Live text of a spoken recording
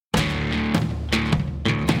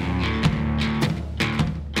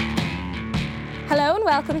Hello and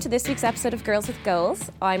welcome to this week's episode of Girls with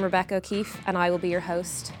Goals. I'm Rebecca O'Keefe and I will be your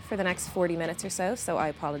host for the next 40 minutes or so I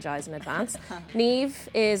apologise in advance. Niamh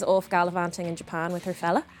is off gallivanting in Japan with her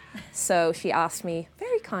fella, so she asked me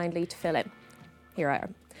very kindly to fill in. Here I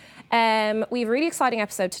am. We have a really exciting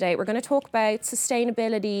episode today. We're going to talk about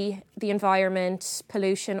sustainability, the environment,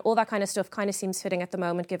 pollution, all that kind of stuff kind of seems fitting at the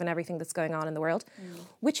moment given everything that's going on in the world,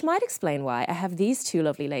 which might explain why I have these two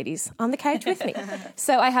lovely ladies on the couch with me.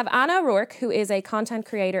 So I have Anna O'Rourke, who is a content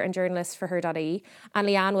creator and journalist for Her.ie, and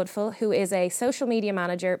Leanne Woodfull, who is a social media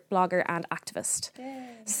manager, blogger and activist.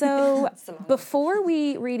 Yay. So before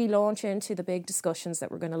we really launch into the big discussions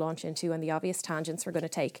that we're going to launch into and the obvious tangents we're going to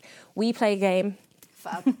take, we play a game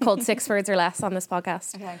called 6 Words or Less on this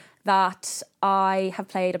podcast that I have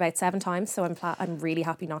played about 7 times, so I'm really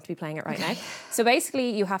happy not to be playing it right now. So basically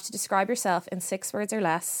you have to describe yourself in 6 words or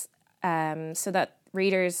less so that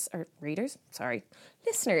listeners wherever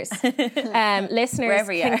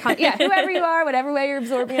you are. Whoever you are, whatever way you're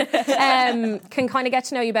absorbing it, can kind of get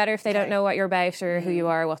to know you better if they don't know what you're about or who you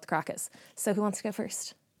are or what the crack is. So who wants to go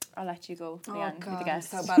first? I'll let you go, Leanne. Oh God, the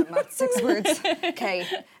guest. I'm so bad at maths. 6 words. Okay.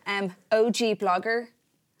 OG blogger.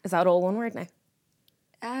 Is that all one word now?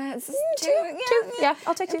 Two. Yeah,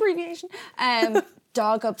 I'll take 2. Abbreviation.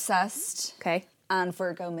 Dog obsessed. Okay. And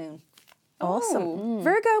Virgo moon. Awesome.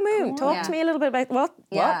 Virgo moon. Talk to me a little bit about what?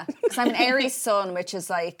 Yeah, because I'm an Aries sun, which is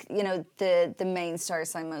like, you know, the main star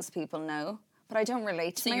sign most people know. But I don't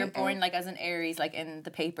relate to So you're born like as an Aries, like in the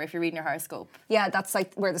paper, if you're reading your horoscope. Yeah, that's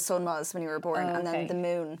like where the sun was when you were born, and then the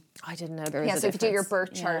moon. I didn't know there was a so difference. if you do your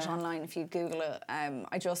birth chart online, if you Google it, I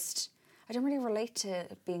don't really relate to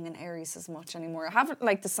being an Aries as much anymore. I haven't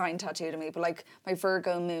like the sign tattooed on me, but like my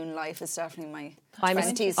Virgo moon life is definitely my I'm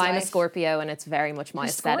a Scorpio and it's very much my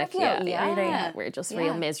aesthetic. Scorpio? Yeah. We're just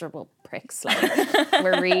real miserable pricks. Like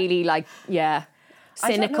we're really like, cynical.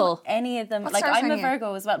 I don't know any of them. What like star I'm sign a are you?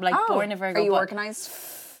 Virgo as well, like born a Virgo. Are you organised?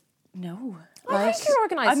 No. I think you're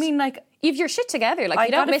organised. I mean, like you've your shit together. Like I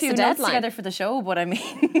you don't got a miss few a notes deadline. together for the show, but I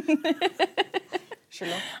mean, Sure.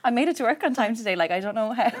 I made it to work on time today. Like I don't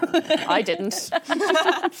know how. I didn't.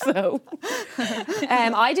 So,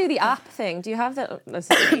 I do the app thing. Do you have that? This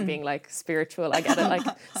is me being like spiritual. I get it, like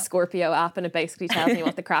Scorpio app, and it basically tells me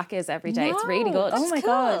what the crack is every day. It's really good. Oh my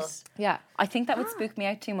God. Yeah. I think that would spook me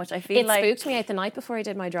out too much. I feel It like spooked me out the night before I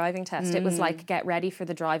did my driving test. It was like, get ready for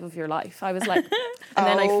the drive of your life. I was like, and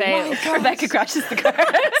then I failed. Rebecca crashes the car.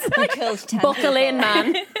 You killed 10 Buckle in,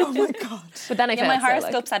 man. Oh my God. But then I failed. My so, like,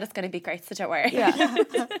 horoscope said it's going to be great, so don't worry. yeah.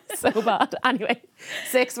 So bad. Anyway,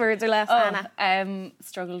 6 words or less, Anna.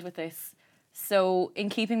 Struggled with this. So in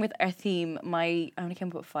keeping with our theme, I only came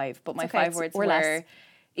up with 5, but my 5 words were less.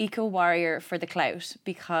 eco warrior for the clout,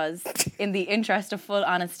 because in the interest of full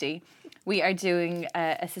honesty, we are doing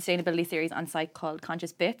a sustainability series on site called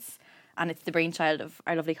Conscious Bits, and it's the brainchild of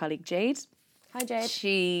our lovely colleague Jade. Hi,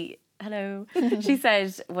 Jade. Hello. She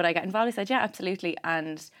said, would I get involved? I said, yeah, absolutely.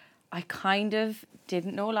 And I kind of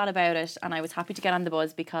didn't know a lot about it, and I was happy to get on the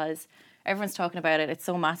buzz because everyone's talking about it. It's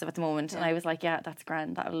so massive at the moment. And I was like, yeah, that's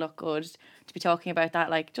grand. That'll look good to be talking about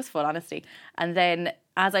that, like just full honesty. And then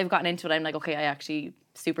as I've gotten into it, I'm like, okay, I actually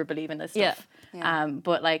super believe in this stuff. Yeah.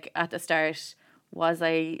 But like at the start, was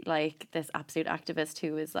I like this absolute activist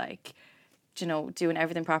who is like, you know, doing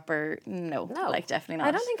everything proper? No, like definitely not.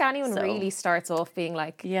 I don't think anyone really starts off being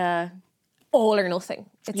like all or nothing.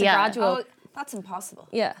 It's a gradual. Oh, that's impossible.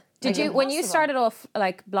 Yeah. Did you, when you started off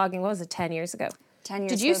like blogging, what was it, 10 years ago? 10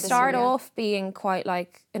 years Did you ago this start year, off being quite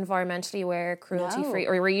like environmentally aware, cruelty free,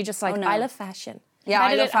 or were you just like, no. I love fashion? Yeah,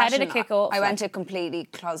 How did it kick off? I went to completely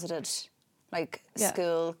closeted, like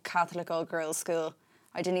school, Catholic all girls school.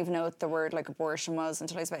 I didn't even know what the word like abortion was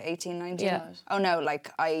until I was about 18, 19. Yeah. Oh no,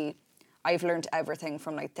 like I've learned everything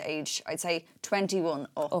from like the age, I'd say 21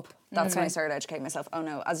 up. That's when I started educating myself. Oh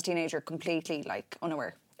no, as a teenager, completely like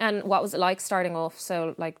unaware. And what was it like starting off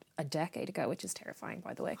so like a decade ago, which is terrifying,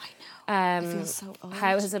 by the way? I know. I feel so old.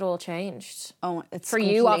 How has it all changed? Oh, it's for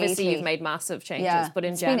you, obviously, you've made massive changes, but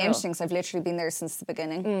in general, it's been interesting because I've literally been there since the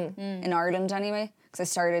beginning in Ireland, anyway. Because I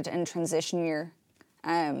started in transition year.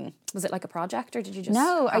 Was it like a project, or did you just?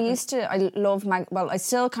 No, I used to. I love I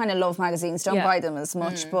still kind of love magazines. Don't buy them as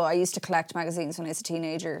much, but I used to collect magazines when I was a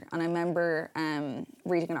teenager. And I remember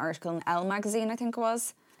reading an article in Elle magazine, I think it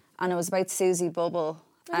was, and it was about Susie Bubble.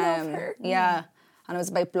 I love her. Yeah. And it was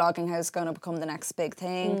about blogging, how it's going to become the next big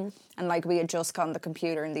thing. And like we had just gotten the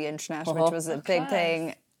computer and the internet, which was a big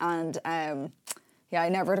thing. And I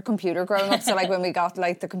never had a computer growing up. So like when we got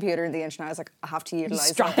like the computer and the internet, I was like, I have to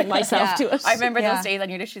utilise strapping myself to it. I remember those days and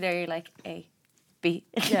you're literally there, you're like, A, be.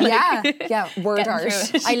 Yeah, word art.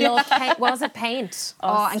 I love paint. Was it paint?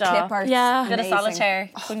 And stop. clip art. Yeah. Bit of solitaire.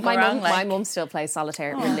 Couldn't go My wrong. mum, Like. my mum still plays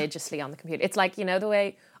solitaire religiously on the computer. It's like, you know, the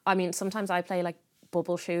way, I mean, sometimes I play like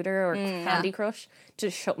Bubble Shooter or Candy Crush to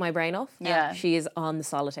shut my brain off. Yeah. She is on the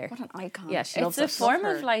solitaire. What an icon. Yeah, she It's loves a it. form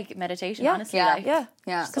of like meditation, Yeah. honestly. Yeah. Like.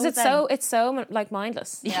 Yeah. Because it's so like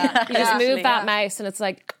mindless. Yeah. You just move Actually, that yeah. mouse and it's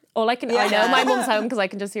like, all I can, I know my mum's home because I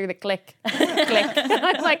can just hear the click, click.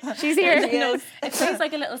 I'm like, she's here. It plays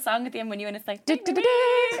like a little song at the end when you and it's like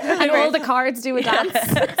And all the cards do a dance.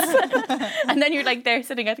 and then you're like there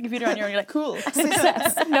sitting at the computer on your own, you're like cool.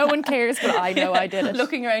 Success. No one cares, but I know I did it.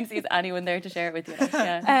 Looking around to see if anyone there to share it with you. Like,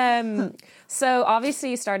 yeah. So obviously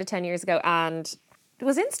you started 10 years ago and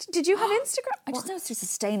did you have Instagram? I just noticed there's a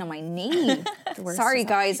stain on my knee. Sorry,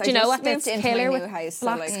 guys. Do you know what? Moved That's into my killer new with house. So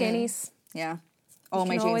black like, skinnies. Yeah. All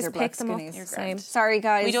my You can jeans always are black pick them up. skinnies. You're same. Sorry,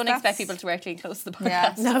 guys. We don't that's- expect people to wear clean clothes to the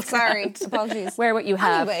Yeah. podcast. No, sorry. Apologies. Wear what you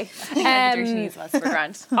have. Anyway. Dirty knees, that's for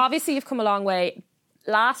grand. Obviously you've come a long way.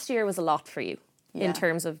 Last year was a lot for you in Yeah.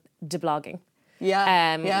 terms of deblogging.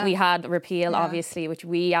 Yeah. We had repeal, obviously, which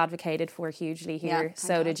we advocated for hugely here. thank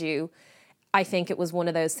So God. did you. I think it was one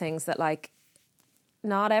of those things that, like,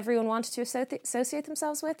 not everyone wanted to associate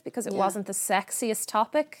themselves with because it wasn't the sexiest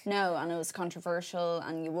topic. No, and it was controversial,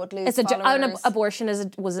 and you would lose It's followers. abortion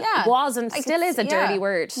was and Like, still is a dirty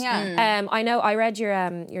word. Yeah. I know. I read your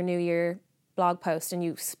New Year blog post, and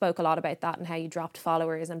you spoke a lot about that and how you dropped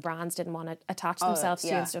followers and brands didn't want to attach themselves to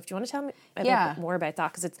you yeah. and stuff. Do you want to tell me a Yeah. bit more about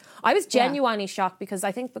that? Because I was genuinely shocked because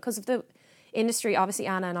I think because of the industry, obviously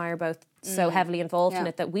Anna and I are both so heavily involved in Yeah.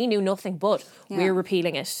 it that we knew nothing but we're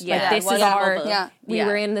repealing it. Yeah, like it this was is a our. bubble. Yeah. We Yeah.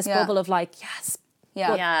 were in this Yeah. bubble of like yes. Yeah.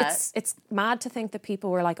 But Yeah. it's mad to think that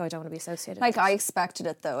people were like, oh, I don't want to be associated. Like, with I this. expected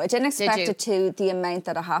it, though. I didn't expect you? it to the amount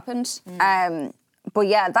that it happened. But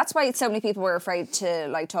yeah, that's why so many people were afraid to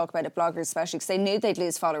like talk about it, bloggers especially, because they knew they'd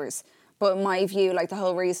lose followers. But in my view, like the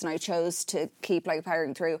whole reason I chose to keep like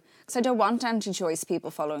powering through, because I don't want anti-choice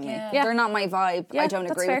people following me. Yeah. They're not my vibe. Yeah, I don't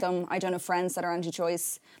that's agree fair. with them. I don't have friends that are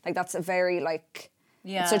anti-choice. Like that's a very like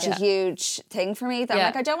Yeah. it's such a Yeah. huge thing for me that Yeah.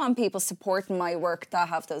 like I don't want people supporting my work that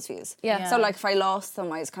have those views. Yeah. So like if I lost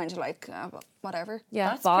them, I was kind of like whatever. Yeah,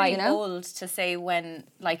 That's bye. pretty you know? bold to say when,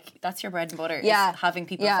 like, that's your bread and butter. is Yeah, having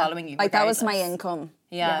people yeah. following you. Like that was my regardless. income.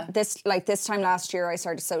 Yeah. This time last year I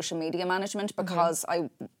started social media management because I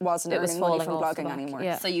wasn't It was earning money falling from off the blogging back, anymore.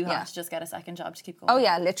 yeah. So you Yeah. have to just get a second job to keep going. Oh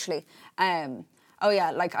yeah, literally.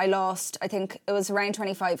 Like I lost, I think it was around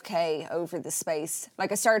 25k over the space.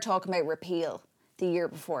 Like I started talking about repeal the year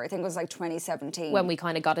before. I think it was like 2017. when we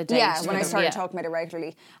kind of got a date. Yeah, when I for them, started yeah. talking about it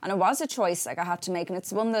regularly. And it was a choice like I had to make. And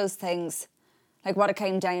it's one of those things, like what it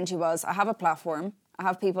came down to was I have a platform. I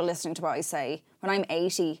have people listening to what I say. When I'm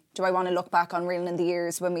 80, do I want to look back on Reeling in the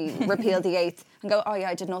Years when we repealed the 8th and go, oh yeah,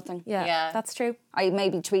 I did nothing. Yeah, Yeah. that's true. I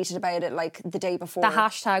maybe tweeted about it like the day before. The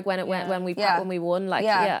hashtag when it went when we won, like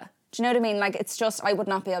yeah. Do you know what I mean? Like it's just I would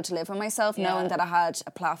not be able to live with myself Yeah. knowing that I had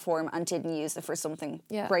a platform and didn't use it for something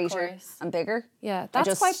Yeah, of greater course. and bigger. Yeah, I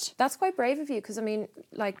that's quite brave of you because I mean,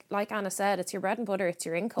 like Anna said, it's your bread and butter, it's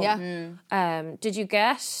your income. Yeah. Did you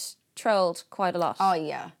get trolled quite a lot? Oh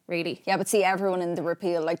yeah. Really? Yeah, but see, everyone in the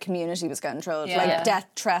repeal like community was getting trolled, Yeah. like Yeah. death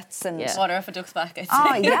threats and. Yeah. Water off a duck's back, I'd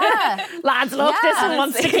Oh say. yeah, Lads, look, this one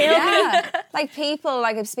wants to kill me. yeah. Like people,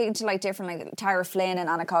 like I'm speaking to like different, like Tara Flynn and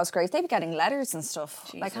Anna Cosgrave. They'd be getting letters and stuff,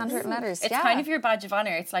 like handwritten letters. It's yeah. kind of your badge of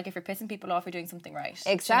honour. It's like if you're pissing people off, you're doing something right. do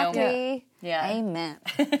you know? exactly. Yeah. Amen.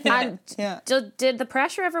 And Yeah. did the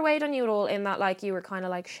pressure ever weigh on you at all? In that, like, you were kind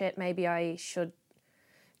of like, shit, maybe I should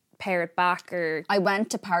pare it back, or I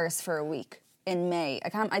went to Paris for a week in May. I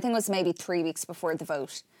think it was maybe 3 weeks before the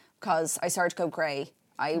vote because I started to go grey.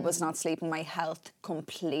 I was not sleeping. My health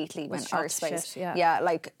completely went shot to arse-space. shit, yeah. Yeah,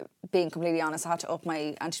 like being completely honest, I had to up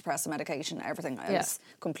my antidepressant medication, everything. I Yeah. was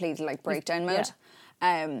completely like breakdown mode.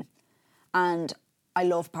 And I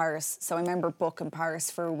love Paris. So I remember booking Paris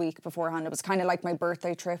for a week beforehand. It was kind of like my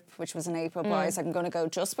birthday trip, which was in April. But I was like, I'm going to go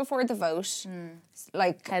just before the vote.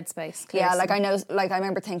 Like headspace? clear yeah, like some- I know, like I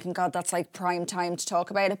remember thinking, God, that's like prime time to talk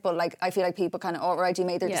about it. But like, I feel like people kind of already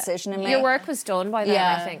made their Yeah. decision in May. Your work was done by then,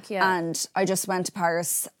 I think. Yeah. And I just went to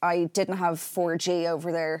Paris. I didn't have 4G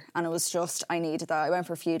over there, and it was just I needed that. I went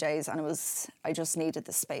for a few days, and I just needed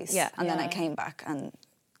the space. Yeah. And then I Yeah. came back and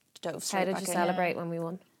dove straight How did back you in. celebrate when we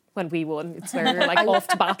won? When we won, it's where you're like off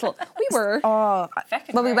to battle. We were.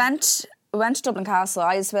 Feckin' Well, we great. went to Dublin Castle.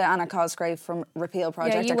 I was with Anna Cosgrave from Repeal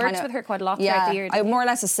Project. you I worked kinda- with her quite a lot yeah, throughout the year, I didn't more or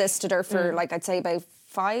less assisted her for like I'd say about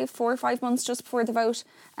 4 or 5 months just before the vote.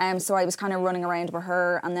 So I was kind of running around with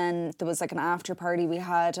her, and then there was like an after party we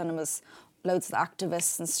had, and it was loads of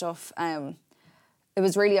activists and stuff. It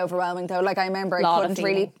was really overwhelming though. Like I remember I Lot of couldn't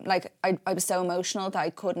really, feeling. like I was so emotional that I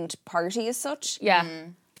couldn't party as such. Yeah.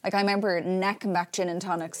 Like I remember necking back gin and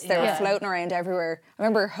tonics. They were Yeah. floating around everywhere. I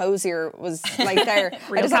remember Hosier was like there. I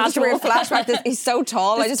Real just have this weird casual. flashback. He's so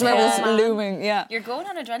tall. I just remember tall this man. looming. Yeah. You're going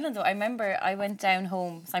on adrenaline though. I remember I went down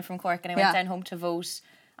home, so I'm from Cork, and I went Yeah. down home to vote,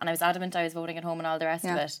 and I was adamant I was voting at home and all the rest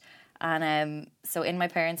of Yeah. it. And so in my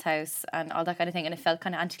parents' house and all that kind of thing, and it felt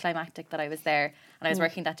kind of anticlimactic that I was there, and I was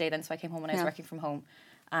working that day then, so I came home and I was Yeah. working from home.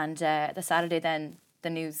 And the Saturday then, the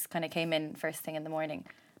news kind of came in first thing in the morning,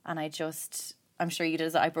 and I'm sure you did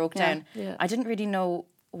as I broke Yeah. down. Yeah. I didn't really know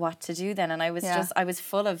what to do then, and I was Yeah. I was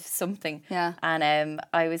full of something. Yeah. And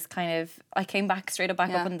I came back straight up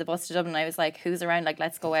Yeah. on the bus to Dublin. I was like, who's around? Like,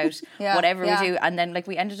 let's go out, Yeah, whatever yeah. we do. And then like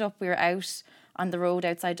we were out on the road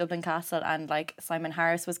outside Dublin Castle, and like Simon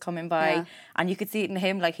Harris was coming by, Yeah. and you could see it in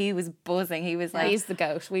him, like he was buzzing. He was like, He's the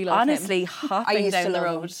goat. We love him. honestly hopping used to down the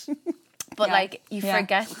love road. But Yeah. like you Yeah.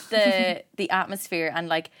 forget the atmosphere, and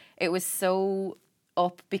like it was so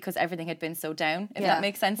up because everything had been so down, if Yeah. that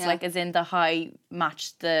makes sense. Yeah. Like as in the high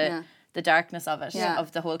matched the darkness of it, Yeah.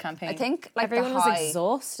 of the whole campaign. I think like Everyone the was high,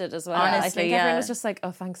 exhausted as well. I Honestly, think everyone yeah. was just like,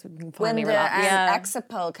 oh, thanks, we can when finally the relax. Yeah. exit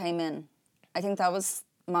poll came in, I think that was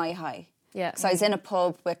my high. Yeah. So I was in a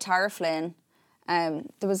pub with Tara Flynn.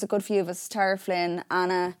 There was a good few of us. Tara Flynn,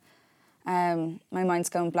 Anna. My mind's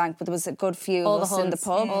going blank, but there was a good few All of the us in the Huns,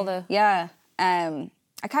 pub. all the- Yeah.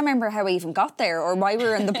 I can't remember how we even got there or why we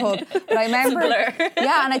were in the pub, but I remember.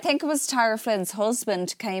 Yeah, and I think it was Tara Flynn's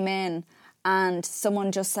husband came in, and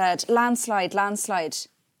someone just said landslide, landslide,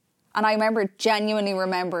 and I genuinely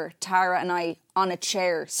remember Tara and I on a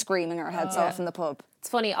chair screaming our heads off in the pub. It's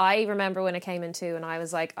funny, I remember when it came in too, and I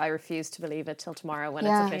was like, I refuse to believe it till tomorrow when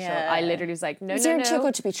Yeah. it's official. Yeah. I literally was like, no, Is no, it too no.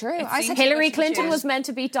 good to be true? I said, Hillary Too good to be Clinton true. was meant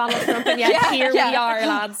to beat Donald Trump, and yet here we are,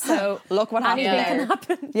 lads. So look what happened anything there. can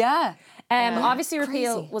happen. Yeah. Obviously,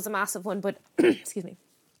 repeal Crazy. was a massive one, but excuse me.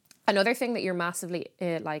 Another thing that you're massively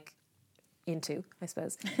into, I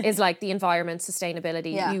suppose, is like the environment,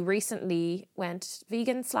 sustainability. Yeah. You recently went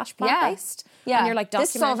vegan / plant-based. Yeah. And you're like documenting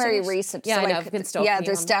this is all very it. recent. Yeah, so I like, know. I've been stalking yeah, you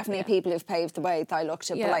there's on- definitely yeah. people who've paved the way that I looked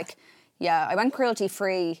at. Yeah. But like, yeah, I went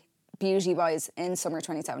cruelty-free beauty-wise in summer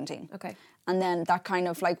 2017. Okay. And then that kind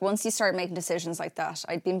of like, once you start making decisions like that,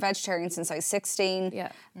 I'd been vegetarian since I was 16.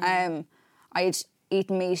 Yeah. I'd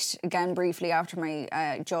eaten meat again briefly after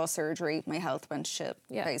my jaw surgery. My health went to shit,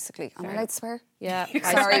 Yeah. basically. Am I Fair. allowed to swear? Yeah. I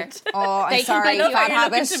Sorry. swear. Oh, I'm They can sorry. pick up Bad you're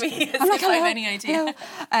looking habit. to me as I'm if like, I have hello, any idea.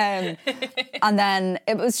 and then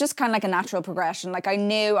it was just kind of like a natural progression. Like I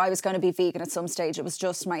knew I was going to be vegan at some stage. It was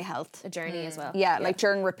just my health. A journey as well. Yeah, like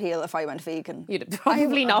during repeal, if I went vegan, You'd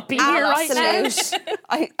probably not be here right now.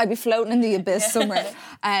 absolute. I'd be floating in the abyss somewhere.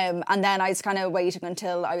 And then I was kind of waiting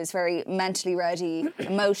until I was very mentally ready,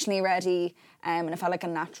 emotionally ready, and it felt like a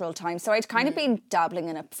natural time. So I'd kind of been dabbling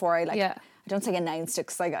in it before I Yeah. I don't think announced it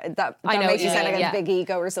because that I know, makes you yeah, sound like yeah. a big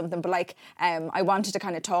ego or something. But like, I wanted to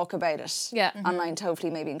kind of talk about it Yeah. online to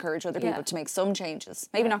hopefully maybe encourage other people Yeah. to make some changes.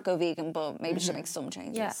 Maybe not go vegan, but maybe to make some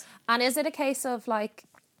changes. Yeah. And is it a case of like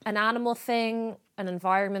an animal thing, an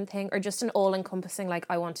environment thing, or just an all-encompassing, like,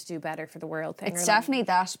 I want to do better for the world thing? It's or like- definitely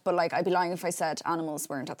that, but like I'd be lying if I said animals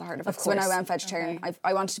weren't at the heart of it. So when I course. went vegetarian,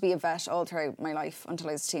 I wanted to be a vet all throughout my life until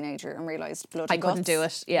I was a teenager and realised blood I and couldn't guts. do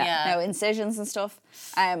it. Yeah. Yeah. No, incisions and stuff.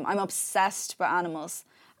 I'm obsessed with animals,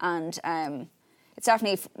 and it's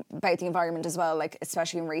definitely about the environment as well, like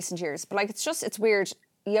especially in recent years. But like it's weird.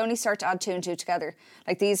 You only start to add two and two together.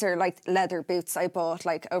 Like these are like leather boots I bought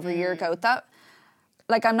like over a year ago. That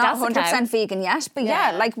like I'm not That's a cow. 100% vegan yet, but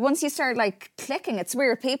yeah, Yeah. like once you start like clicking, it's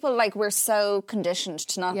weird. People like we're so conditioned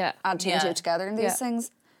to not Yeah. add two and Yeah. two together in these Yeah.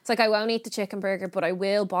 things. It's like, I won't eat the chicken burger, but I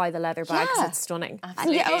will buy the leather bag because Yeah. it's stunning.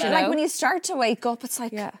 And yeah, Absolutely, like yeah. when you start to wake up, it's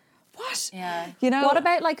like, Yeah. what? Yeah. You know? What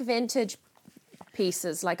about like vintage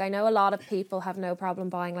pieces? Like, I know a lot of people have no problem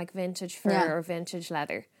buying like vintage fur Yeah. or vintage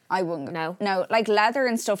leather. I wouldn't. No? No, like leather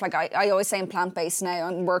and stuff, like I always say I'm plant-based now.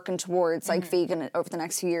 I'm working towards like vegan over the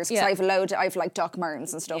next few years because Yeah. I've like Doc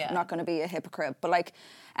Martens and stuff. Yeah. I'm not going to be a hypocrite. But like,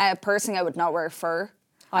 personally, I would not wear fur.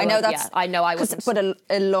 I know would, that's... yeah. I know I 'cause- wouldn't.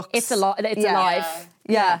 But it looks... It's It's yeah. alive.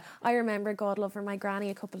 Yeah. I remember, God love her, my granny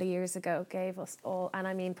a couple of years ago gave us all, and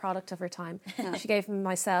I mean product of her time. She gave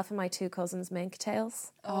myself and my two cousins mink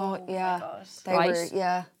tails. Oh, yeah. God. They Right. were,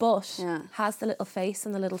 yeah. But Yeah. has the little face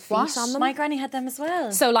and the little feet What? on them. My granny had them as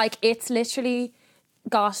well. So like it's literally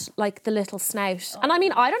got like the little snout. And I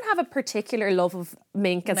mean, I don't have a particular love of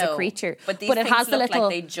mink as a No, creature, but these it things has the look little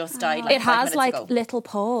like they just died. Like it 5 has minutes like ago. little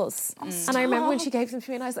paws. And I remember when she gave them to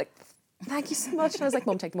me and I was like, thank you so much. And I was like,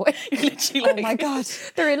 Mum, take them away. You're literally like, Oh my God.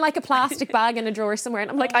 They're in like a plastic bag in a drawer somewhere.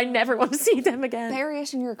 And I'm like, I never want to see them again. Bury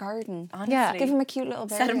it in your garden. honestly. Yeah. Give him a cute little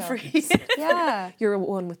burial. Set him free. Yeah. You're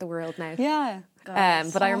one with the world now. Yeah.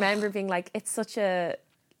 But I remember being like, it's such a,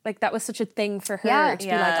 like that was such a thing for her Yeah. to be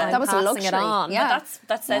Yeah. like, I'm That was a passing luxury. it on. Yeah. But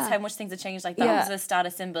that says how much things have changed. Like that Yeah. was a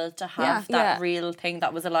status symbol to have Yeah. that Yeah. real thing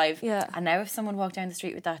that was alive. Yeah. And now if someone walked down the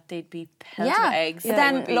street with that, they'd be pelted Yeah. with eggs. But They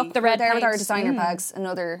then would be- look, The we're red there with our paint. designer bags.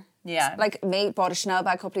 Another. Yeah. Like, mate bought a Chanel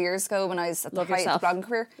bag a couple of years ago when I was at the Love height of the yourself. blogging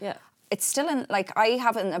career. Yeah. It's still in, like, I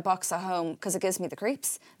have it in a box at home because it gives me the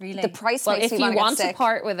creeps. Really? The price Well, makes if me you want want to to get sick.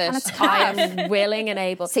 part with And it, it's I am willing and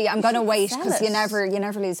able. See, I'm going to wait Sell because it. you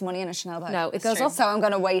never lose money in a Chanel bag. No, it goes true. up. So I'm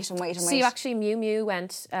going to wait and wait and So wait. you actually Miu Miu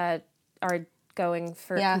went are going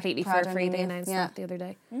for Yeah, completely for Prada free. Miu They Miu, announced yeah. that the other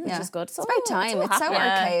day, which Yeah. is good. So It's about time. It's so happening.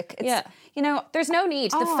 Yeah. archaic. It's, Yeah. You know, There's no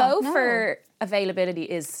need. The Oh, faux no. for availability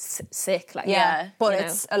is sick. Like Yeah. but you know.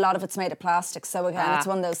 it's a lot of it's made of plastic. So again, it's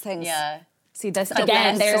one of those things. Yeah. See this Like again.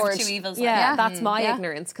 double-edged There's sword. two evils. yeah, Yeah. that's my Yeah.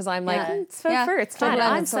 ignorance because I'm like Yeah. it's faux fur. It's fine.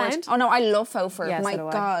 Double-edged I'm sword. sound. Oh no, I love faux fur. Yeah, so My do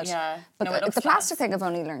I. God. Yeah. But No, it the looks plastic class. thing I've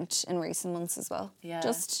only learnt in recent months as well. Yeah.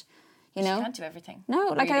 Just, you You know. can't do everything. No,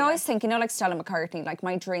 like Really, I always think, you know, like Stella McCartney, like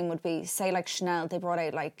my dream would be, say, like Chanel, they brought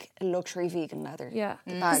out like luxury vegan leather. Yeah,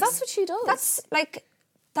 bags. because that's what she does.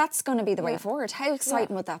 That's going to be the way Yeah. forward. How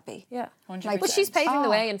exciting would that be? yeah. 100%. But she's paving the Oh,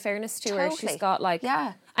 way. In fairness to her, she's totally. got like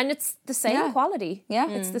Yeah. and it's the same Yeah. quality. Yeah.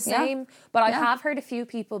 it's the Yeah. same. But I Yeah. have heard a few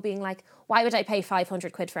people being like, "Why would I pay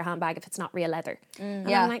 500 quid for a handbag if it's not real leather?" And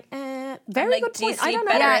Yeah. I'm like, very like, good do you point. I sleep don't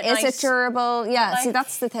know. better Yeah, at is night? it durable? Yeah, see, Like-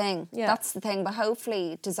 that's the thing. Yeah. That's the thing. But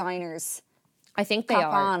hopefully designers I think they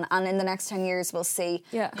cop are. on, and in the next 10 years we'll see.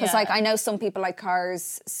 Yeah. Because Yeah. like I know some people like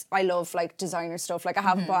cars. I love like designer stuff. Like I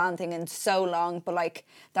haven't bought anything in so long, but like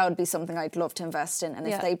that would be something I'd love to invest in. And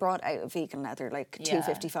Yeah. if they brought out a vegan leather like Yeah.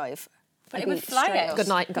 $255, But I'd it be would fly straight out. up. Good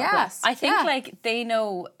night and God Yeah. bless. I think Yeah. like they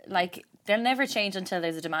know like they'll never change until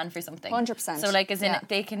there's a demand for something. 100%. So like as in Yeah.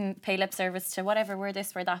 they can pay lip service to whatever, we're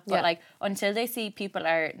this, we're that. But Yeah. like until they see people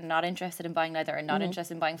are not interested in buying leather or not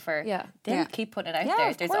interested in buying fur, Yeah. they'll Yeah. keep putting it out Yeah, there.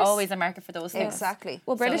 of There's course. always a market for those things. Exactly.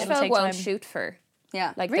 Well, British it'll Vogue take won't time. shoot fur.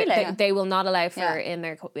 Yeah. Like Really? they will not allow fur Yeah. in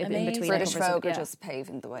their in Amazing. between. British covers. Vogue are Yeah. just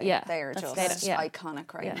paving the way. Yeah. They are That's just good. Yeah.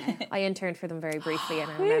 iconic right Yeah. now. I interned for them very briefly, and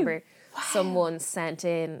I remember someone sent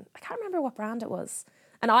in. I can't remember what brand it was,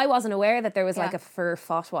 and I wasn't aware that there was like Yeah. a fur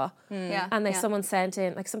fatwa. Yeah, And yeah. someone sent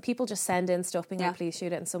in, like some people just send in stuff being Yeah. like, please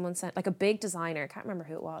shoot it. And someone sent, like a big designer, I can't remember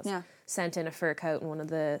who it was, Yeah. sent in a fur coat. And one of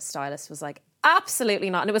the stylists was like, absolutely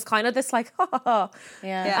not. And it was kind of this like, ha ha ha.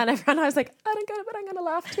 Yeah. Yeah. And everyone, I was like, I don't get it, but I'm going to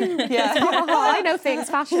laugh too. Yeah. I know things,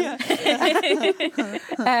 fashion.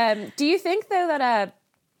 Do you think though that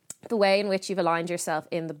the way in which you've aligned yourself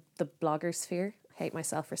in the blogger sphere, hate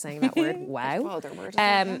myself for saying that word, wow. Oh, they're words,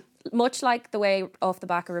 yeah. Much like the way off the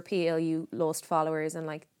back of Repeal you lost followers and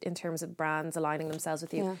like in terms of brands aligning themselves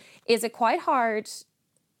with you, Yeah. is it quite hard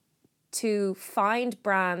to find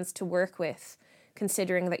brands to work with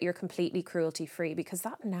considering that you're completely cruelty free, because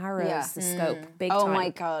that narrows Yeah. the scope big Oh time. my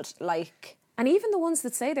God. Like, And even the ones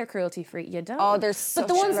that say they're cruelty free, you don't. Oh, there's But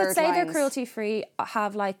the such ones that blurred say they're lines. cruelty free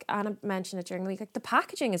have, like Anna mentioned it during the week, like the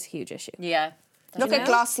packaging is a huge issue. Yeah. look you at know?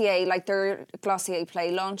 Glossier, like their Glossier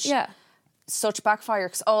Play launch. Yeah. Such backfire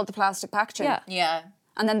because all the plastic packaging. Yeah. Yeah.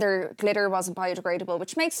 And then their glitter wasn't biodegradable,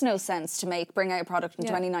 which makes no sense to bring out a product in Yeah.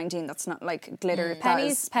 2019 that's not like glitter. that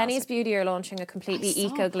Penny's is Penny's plastic. Beauty are launching a completely I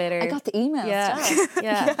saw. eco glitter. I got the email. Yeah,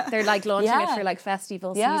 yeah. They're like launching it Yeah. for like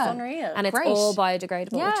festival Yeah. season. It's unreal. And it's Great. all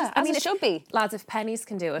biodegradable. Yeah, which is, as it should be. Lads, if Penny's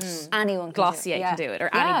can do it, Anyone can Glossier do it. can do it, or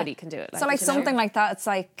anybody can do it. So like you know? something like that, it's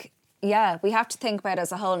like, yeah, we have to think about it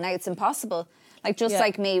as a whole. Now it's impossible. Like just Yeah.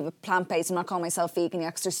 like me with plant-based, I'm not calling myself vegan yet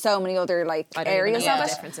because there's so many other like I don't even areas know of what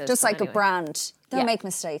the it. difference is, Just but like anyway. a brand, they'll Yeah. make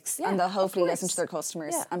mistakes Yeah, and they'll of hopefully course. listen to their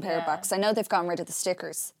customers Yeah. and pay it back. Because I know they've gotten rid of the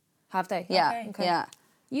stickers. Have they? Yeah, Okay. yeah.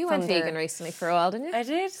 You From went their- vegan recently for a while, didn't you? I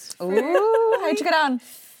did. Ooh, how'd you get on?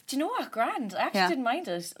 Do you know what? Grand. I actually Yeah. didn't mind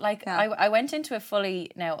it. Like Yeah. I went into it fully.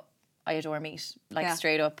 Now I adore meat. Like Yeah.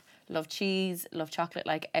 straight up, love cheese, love chocolate,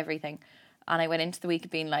 like everything. And I went into the week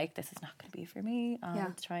being like, this is not going to be for me. I'll Yeah.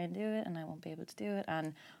 try and do it, and I won't be able to do it.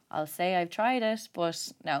 And I'll say I've tried it,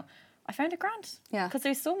 but no, I found it grand. Yeah. Because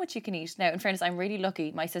there's so much you can eat. Now, in fairness, I'm really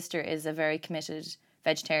lucky. My sister is a very committed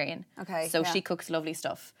vegetarian. Okay, So yeah. she cooks lovely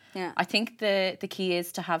stuff. Yeah. I think the key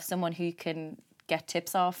is to have someone who can get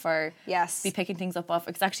tips off or Yes. be picking things up off.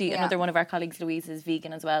 Because actually Yeah. another one of our colleagues, Louise, is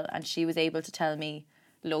vegan as well, and she was able to tell me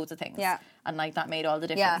loads of things. Yeah. and like that made all the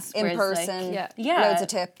difference. in Whereas, person, like, loads of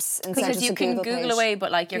tips instead of because just you a can Google Google page. away,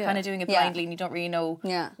 but like you're kind of doing it blindly and you don't really know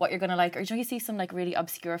what you're gonna like. Or you see some like really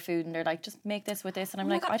obscure food and they're like, just make this with this, and I'm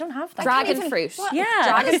like, I don't have that. Dragon fruit. Yeah,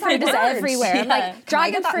 Dragon fruit is everywhere. I'm like, Can I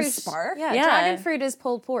dragon get that in fruit. Spar? Yeah, dragon fruit is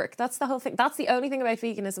pulled pork. That's the whole thing. That's the only thing about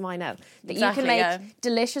veganism I know. That Exactly, you can make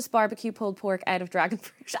delicious barbecue pulled pork out of dragon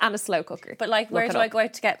fruit and a slow cooker. But like, where do I go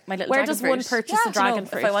out to get my little Where dragon does fruit? one purchase a dragon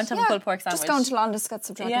fruit? If I want to have a pulled pork sandwich. Just going to London to get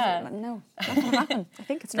some dragon fruit. No, not going to happen. I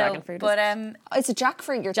think it's dragon fruit. It's a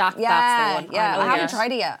jackfruit. Jack, that's the one. Yeah, I haven't yeah.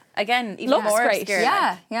 tried it yet. Again, even Looks more great. obscure.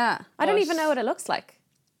 Yeah. I don't even know what it looks like.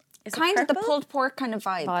 Is it Kind of the purple? pulled pork kind of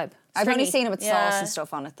vibe. I've Stringy. only seen it with sauce Yeah. and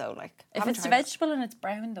stuff on it though. Like, If haven't it's a tried it. vegetable and it's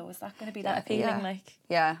brown though, is that going to be that appealing? Yeah. Like,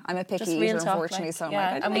 Yeah, I'm a picky Just real eater, talk, unfortunately. like, So I'm yeah.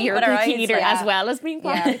 like, I And don't we know. You're But a our picky eyes, eater like- as well as being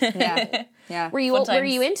quiet. yeah. Were you Fun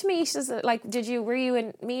times. into meat? Is it like were you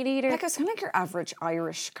a meat eater? Like I was kind of like your average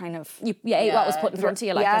Irish kind of. You ate what was put in front of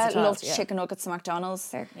you, like as a child. loved chicken nuggets at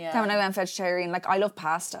McDonald's. Yeah. Then when I went vegetarian, like I love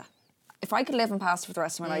pasta. If I could live on pasta for the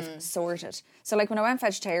rest of my life, sorted. So like when I went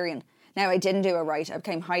vegetarian, now I didn't do it right. I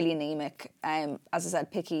became highly anemic. As I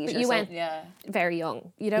said, picky eater. But you so- went yeah. very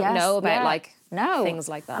young. You don't Yes, know about yeah. like no things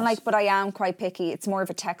like that. And like, but I am quite picky. It's more of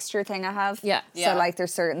a texture thing I have. Yeah. Yeah. So like,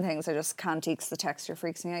 there's certain things I just can't eat 'cause the texture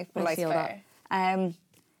freaks me out. But I like, feel that.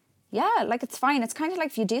 yeah, like it's fine. It's kind of like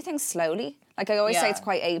if you do things slowly. Like I always say, Yeah. it's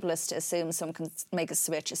quite ableist to assume someone can make a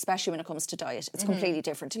switch, especially when it comes to diet. It's completely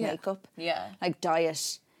different to makeup. Yeah. Like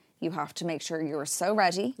diet, you have to make sure you're so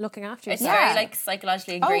ready. looking after It's yourself. very like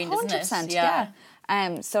psychologically ingrained, isn't it? 100%,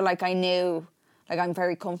 yeah. So like I knew, like I'm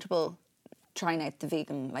very comfortable trying out the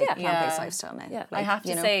vegan, like plant-based lifestyle now. Yeah. Like, I have to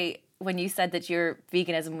you know? say, when you said that your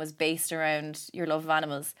veganism was based around your love of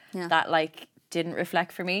animals, Yeah. that like didn't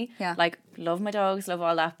reflect for me. Yeah. Like, love my dogs, love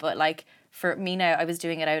all that, but like for me now, I was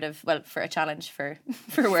doing it out of, well, for a challenge for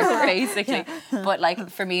work basically. But like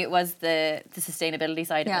for me, it was the sustainability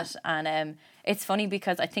side of it. And it's funny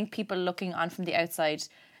because I think people looking on from the outside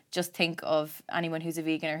just think of anyone who's a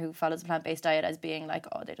vegan or who follows a plant-based diet as being like,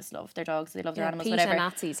 oh, they just love their dogs, they love their animals, PETA whatever.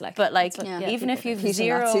 Nazis, like. But like, That's what- even if you've PETA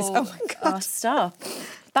zero, Nazis, oh my God. oh, stop.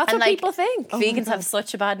 That's And, what like, people think. Vegans have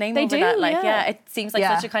such a bad name They over do, that. Like, yeah. it seems like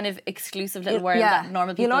Yeah. such a kind of exclusive little world yeah. that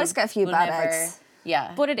normal people You'll always get a few will bad never, eggs.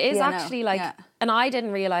 Yeah. But it is Yeah, no, actually like, yeah. and I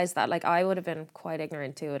didn't realize that. Like, I would have been quite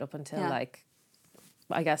ignorant to it up until like,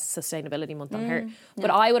 I guess Sustainability Month on her.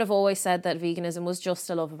 But I would have always said that veganism was just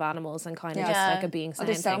a love of animals and kind of just Yeah. like a being. Oh,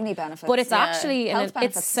 there's so many benefits. But it's Yeah. actually, Health and it's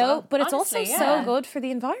benefits as so, well. but it's Honestly, also yeah. so good for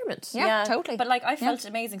the environment. Yeah, totally. But like, I felt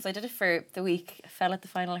amazing. So I did it for the week. I fell at the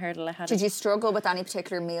final hurdle. I had Did it. you struggle with any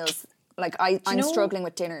particular meals? Like I'm know- struggling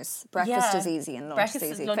with dinners. Breakfast is easy and lunch Breakfast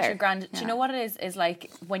is easy. lunch Fair. are grand. Do you know what it is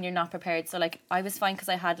like when you're not prepared? So like I was fine because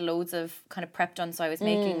I had loads of kind of prep done. So I was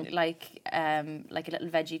making like a little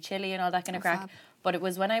veggie chili and all that kind of crack. fab. But it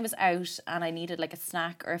was when I was out and I needed like a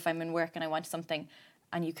snack, or if I'm in work and I want something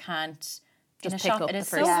and you can't in a Just pick shop, up it the is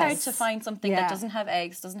so first hard Yes. to find something Yeah. that doesn't have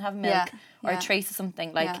eggs, doesn't have milk, or Yeah. a trace of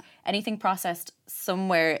something. Like Yeah. anything processed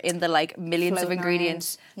somewhere in the like millions of Floating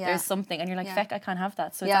ingredients, around. Yeah. there's something, and you're like, Yeah. feck, I can't have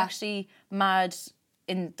that. So it's Yeah. actually mad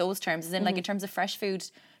in those terms, as in like in terms of fresh food.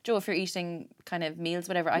 Joe, if you're eating kind of meals,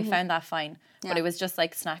 whatever, I found that fine. But Yeah. it was just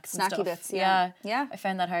like snacks and Snacky stuff. bits, yeah. Yeah. I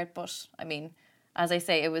found that hard, but I mean, as I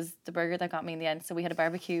say, it was the burger that got me in the end. So we had a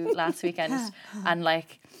barbecue last weekend, and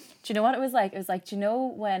like, do you know what it was like? It was like, do you know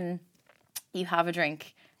when you have a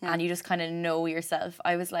drink and you just kind of know yourself?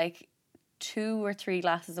 I was like 2 or 3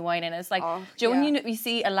 glasses of wine in. It's like, Oh, do you know when yeah. you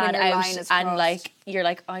see a lad your out line is and crossed. like you're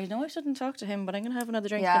like, I know I shouldn't talk to him, but I'm gonna have another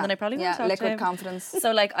drink, Yeah. and then I probably won't Yeah, talk to liquid him. confidence.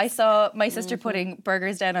 So like I saw my sister putting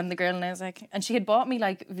burgers down on the grill, and I was like, and she had bought me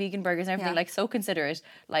like vegan burgers and everything, Yeah. like so considerate.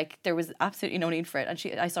 Like there was absolutely no need for it.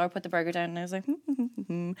 And I saw her put the burger down, and I was like,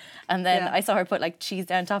 and then Yeah. I saw her put like cheese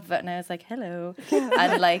down top of it, and I was like, hello,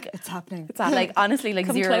 and like It's happening. like honestly, like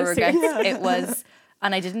Come zero closer. regrets. It was,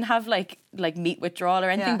 and I didn't have like meat withdrawal or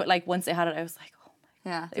anything, Yeah. but like once I had it, I was like, oh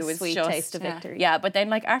my Yeah. it was Sweet just, taste of yeah. victory. yeah. But then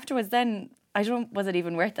like afterwards, then I don't, was it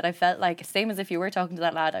even worth it? I felt like same as if you were talking to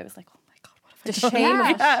that lad. I was like, oh my god, what have I The done? shame of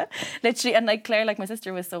it. Yeah, literally. And like Claire, like my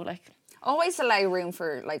sister, was so like, Always allow room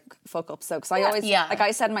for like fuck ups though, because I always Yeah. like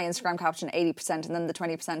I said in my Instagram caption 80% and then the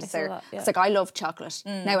 20% is there. that, yeah. It's like I love chocolate.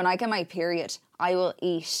 Now when I get my period, I will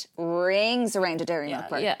eat rings around a dairy milk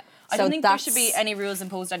bar. yeah. I So don't think there should be that's- any rules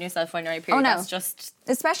imposed on yourself when you're on your period. no. That's just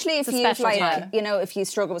Especially if a you special like, time. you know, if you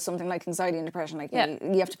struggle with something like anxiety and depression, like Yeah.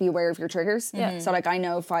 you have to be aware of your triggers. Yeah. So like I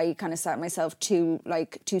know if I kind of set myself too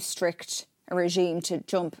strict a regime to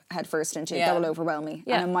jump headfirst into, that will overwhelm me.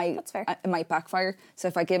 Yeah, and that's fair. it might backfire. So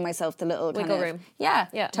if I give myself the little Wiggle kind of room.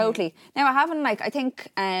 yeah, totally. Now I haven't I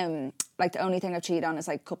think like the only thing I've cheated on is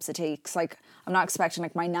like cups of tea. 'Cause like I'm not expecting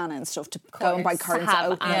like my nana and stuff to go and buy cartons of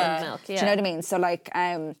have oatmeal. almond milk. Do you know what I mean? So like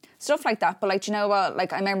stuff like that. But like, do you know what?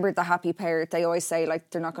 Like I remember the happy pair. They always say like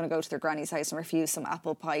they're not going to go to their granny's house and refuse some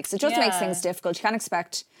apple pie. Because it just makes things difficult. You can't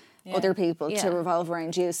expect other people to revolve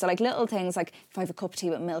around you. So like little things like if I have a cup of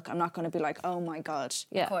tea with milk, I'm not going to be like, oh my god.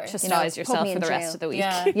 Yeah, course. chastise Put yourself me for in the jail. rest of the week.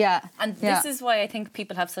 Yeah. Yeah. And this is why I think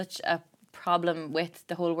people have such a problem with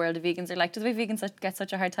the whole world of vegans. They're like, do the way vegans get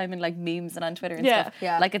such a hard time in like memes and on Twitter and stuff?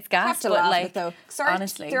 Yeah. Like it's I have gas, to but laugh like at it, though.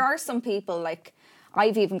 honestly, There are some people like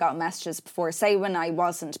I've even got messages before, say when I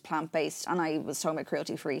wasn't plant-based and I was talking about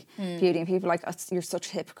cruelty-free beauty, and people are like, oh, you're such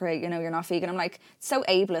a hypocrite, you know, you're not vegan. I'm like, so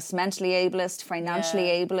ableist, mentally ableist, financially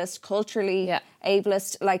ableist, culturally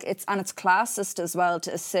ableist, like it's classist as well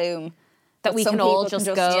to assume that we some can all people just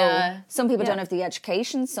can go. Yeah. Some people don't have the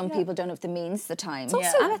education, some people don't have the means, the time. It's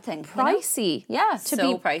also anything. you know? pricey. Yeah. To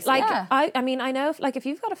So be pricey. Like Yeah. I mean, I know like if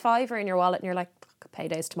you've got a $5 in your wallet and you're like,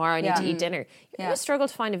 payday's tomorrow, I need to eat dinner. You're going to struggle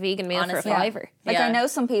to find a vegan meal Honestly. for a $5. Like Yeah. I know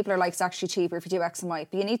some people are like, it's actually cheaper if you do X and Y,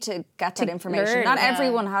 but you need to get that information. learn. Not Yeah.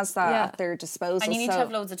 everyone has that Yeah. at their disposal. and you need to so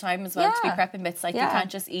have loads of time as well to be Yeah. prepping bits. Like you Yeah. can't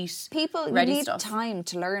just eat people ready you need stuff. time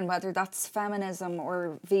to learn, whether that's feminism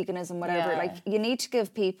or veganism, whatever. Yeah. Like you need to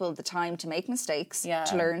give people the time to make mistakes, Yeah.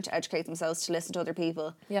 to learn, to educate themselves, to listen to other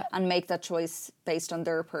people, and make that choice based on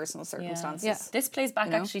their personal circumstances. Yeah. This plays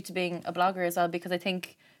back actually to being a blogger as well, because I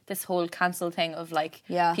think this whole cancel thing of like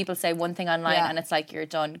people say one thing online and it's like you're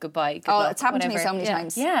done, goodbye, good luck, it's happened to me whatever. so many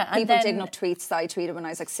times. Yeah, and people then- digging up tweets that I tweeted when I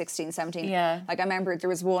was like 16, 17. Yeah. Like I remember there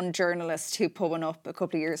was one journalist who put one up a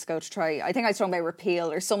couple of years ago to try, I think I was talking about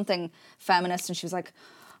repeal or something feminist, and she was like,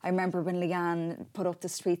 I remember when Leanne put up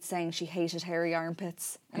this tweet saying she hated hairy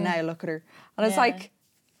armpits, and now look at her. And it's like,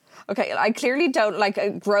 okay, I clearly don't like I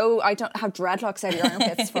don't have dreadlocks out of your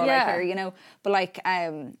armpits for all I care, you know. But like,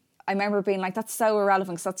 I remember being like, that's so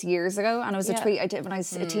irrelevant because that's years ago, and it was a tweet I did when I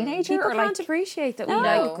was a teenager. People or like, can't appreciate that we no,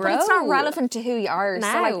 like grow. but it's not relevant to who you are. So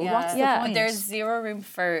Now. like, Yeah. what's the Yeah. point? There's zero room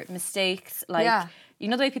for mistakes. Like, you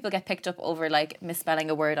know the way people get picked up over like misspelling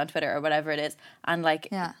a word on Twitter or whatever it is, and like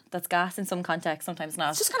that's gas in some context, sometimes not.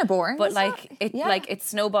 It's just kind of boring. But isn't like it? it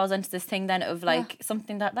snowballs into this thing then of like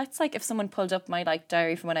something that's like if someone pulled up my like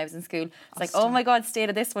diary from when I was in school, it's like, oh my god,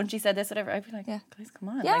 stated this one, she said this, whatever. I'd be like, guys, come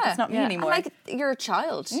on, like it's not me anymore. And like you're a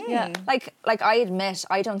child. Yeah. Like I admit,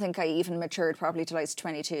 I don't think I even matured properly till I was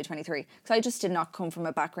 22, 23. Because I just did not come from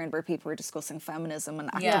a background where people were discussing feminism and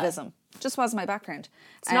activism. Just wasn't my background.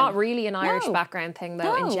 It's not really an Irish background thing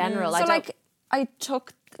though, in general. So like I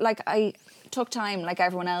took time like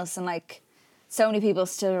everyone else, and like so many people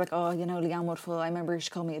still are like, oh, you know, Leanne Woodfull, I remember she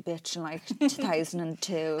called me a bitch in like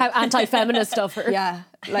 2002. how anti-feminist of her. Yeah,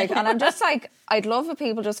 like, and I'm just like, I'd love if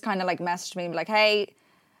people just kind of like message me and be like, hey,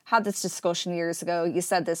 had this discussion years ago, you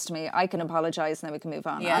said this to me, I can apologise and then we can move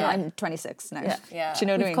on. Yeah. I'm 26 now. Yeah. Do you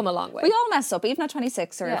know what I We've mean? come a long way. We all mess up, even at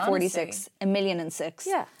 26 or Yeah, 46, honestly. 1,000,006.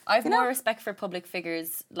 Yeah. I have more respect for public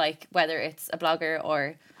figures, like whether it's a blogger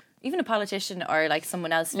or even a politician or like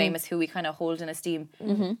someone else famous who we kind of hold in esteem,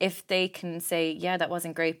 if they can say, yeah, that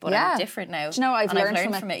wasn't great, but I'm different now. Do you know, I've and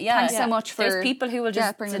learned from it. Yeah. Thanks so much for... There's people who will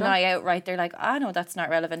just bringing it deny outright. They're like, no, that's not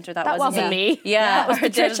relevant, or that wasn't me. Yeah, That was or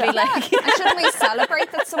they'll Patricia. be like, And shouldn't we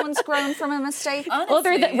celebrate that someone's grown from a mistake?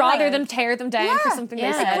 honestly, Rather than tear them down for something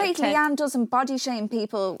Yeah. they Like, said. great, Leanne doesn't body shame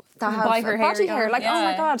people that have By her body hair, hair. Like, oh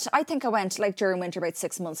my Yeah. God, I think I went like during winter about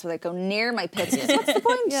 6 months without going near my pits. What's the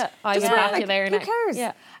point? Yeah, I Just would back like, you there who now. cares?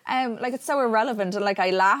 Yeah. Like it's so irrelevant, and like I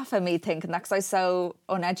laugh at me thinking that because I'm so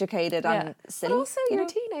uneducated and silly. But also, you you're a know?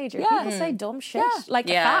 teenager. Yeah. People say dumb shit. Yeah. Like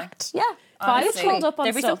a Yeah. fact. Yeah. If I was Honestly, pulled up on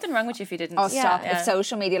there'd be stuff, something wrong with you if you didn't. Oh, stop. Yeah. If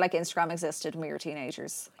social media like Instagram existed when we were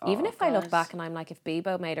teenagers. even if I look back and I'm like, if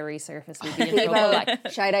Bebo made a resurface, we'd be in trouble. Like,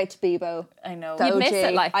 Bebo, shout out to Bebo. I know. The You'd miss OG.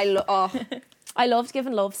 it, like. I I loved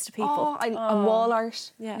giving loves to people. and wall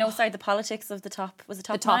art. Yeah. No, sorry, the politics of the top, was it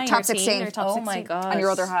top, top 9? top or 16. or top Oh 16. my God. And your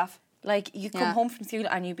other half. Like, you come Yeah. home from school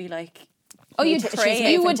and you'd be like, Oh, She's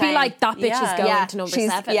you would be moving like, that bitch Yeah. is going Yeah, to number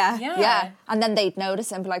she's- 7. Yeah. And then they'd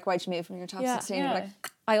notice and be like, why'd you move from your top 16? You'd be Yeah.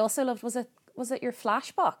 like, I also loved, was it your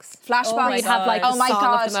Flashbox? Flashbox. Where you'd have like Oh the my song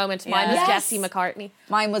God. of the moment. Mine Yeah. was Yes. Jesse McCartney.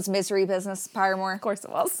 Mine was Misery Business, Paramore. Of course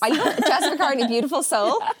it was. Jessica McCartney, Beautiful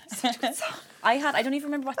Soul. I don't even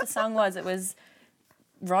remember what the song was. It was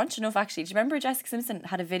raunch enough, actually. Do you remember Jessica Simpson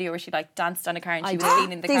had a video where she like danced on a car and she was do.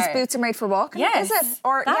 cleaning the These car? boots are made for walking. Yes, Is it?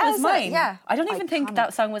 Or that yeah, was is it? mine. Yeah, I don't even think Iconic.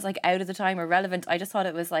 that song was like out of the time or relevant. I just thought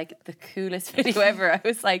it was like the coolest video ever. I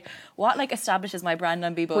was like, what like establishes my brand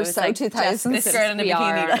on Bebo? We're It's so like 2000s. this girl in a We are,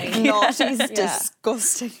 bikini, aren't like we? Naughty's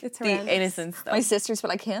disgusting. It's the horrendous. innocence. Though. My sisters were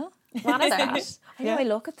like, "Hill." What is that? that? I know. I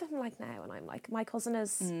look at them like now, and I'm like, my cousin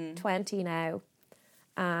is 20 now,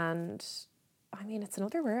 and I mean, it's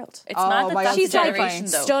another world. It's Oh mad that my that's God, the She's like generation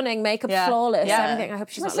though. stunning, makeup Yeah. flawless, Yeah. everything. I hope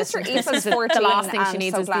she's My not sister listening. Aoife's This is 14 the last thing she and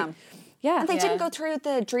needs so is glam. yeah. And they Yeah. didn't go through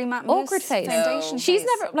the Dream Matte Awkward Mousse face. foundation. She's phase.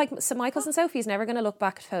 never like so. My cousin Sophie's never going to look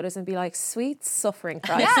back at photos and be like, "Sweet suffering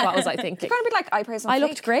Christ, Yeah. what was I You're thinking?" going to be like eyebrows on I fleek.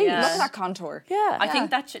 looked great. Yeah. Look at that contour. Yeah, I think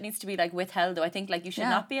that shit needs to be like withheld though. I think like you should Yeah.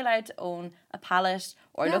 not be allowed to own a palette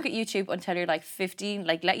or Yeah. look at YouTube until you're like 15.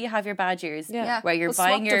 Like let you have your bad years Yeah. where you're We'll swap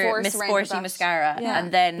buying your divorce Miss around Sporty with that. mascara Yeah.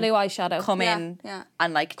 and then blue eyeshadow, come Yeah, in yeah.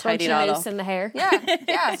 and like tidy crunchy it all mousse up. in the hair. Yeah,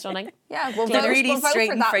 yeah, Stunning. yeah. We'll Like vote, really we'll vote straight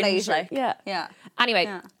for and that fringe, later. like. Yeah. Yeah. Anyway,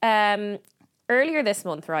 earlier this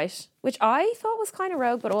month, right, which I thought was kind of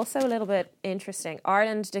rogue, but also a little bit interesting.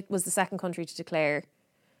 Ireland was the second country to declare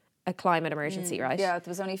a climate emergency, right? Yeah, there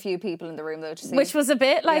was only a few people in the room though to see. Which was a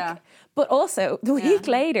bit like, Yeah. but also the week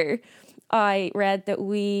later, I read that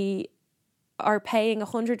we are paying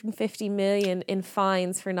 150 million in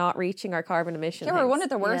fines for not reaching our carbon emission. yeah, we're things. one of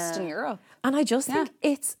the worst Yeah. in Europe. And I just think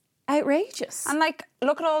it's outrageous. And like,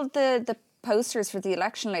 look at all the posters for the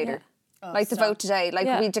election later. Like the stop. vote today. Like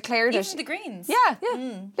Yeah. we declared Even it. the Greens. Yeah,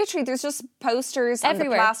 yeah. Literally, there's just posters Everywhere.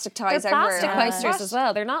 and the plastic ties They're plastic everywhere. posters What? as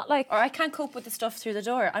well. They're not like Or I can't cope with the stuff through the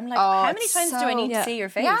door. I'm like, Oh, how many it's times do I so- need Yeah. to see your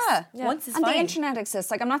face? Yeah. Once is And fine. the internet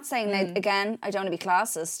exists. Like I'm not saying that again. I don't want to be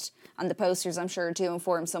classist, and the posters I'm sure do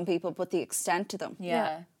inform some people, but the extent to them.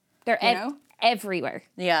 Yeah. they're You know? everywhere.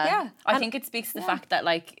 Yeah. Yeah. I think it speaks to the fact that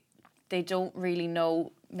like they don't really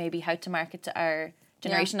know maybe how to market to our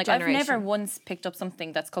generation. Like I've never Generation. once picked up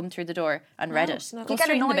something that's come through the door and read it. no. Go You get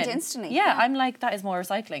straight in the annoyed bin. instantly. Yeah, Yeah. I'm like, that is more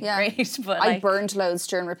recycling. Yeah. Great. But I like, burned loads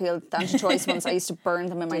during repeal the anti-choice ones. I used to burn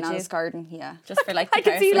them in my Did you? nana's garden. Yeah. just for like I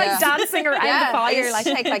can see like comparison. dancing around the I fire. used Like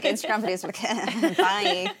to take like Instagram videos like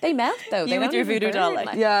bye. they melt though. They You with don't your even voodoo doll, burn,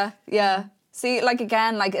 like- Yeah, yeah. See, like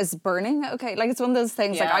again, like is burning okay? Like it's one of those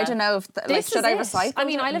things. Like I Yeah. don't know if like This should is I it. recycle? I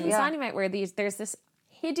mean, I live in Yeah. Sandymount where there's this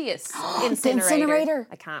hideous The incinerator. incinerator.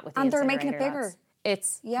 I can't with the And they're making it incinerator, bigger. lads.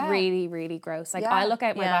 It's Yeah. really, really gross. Like Yeah. I look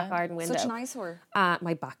out my Yeah. back garden window. Such an eyesore.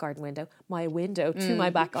 My back garden window. My window to my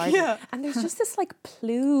back garden. And there's just this like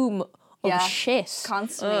plume of Yeah. shit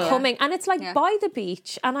Constantly, yeah. coming. And it's like Yeah. by the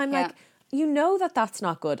beach. And I'm Yeah. like, you know that's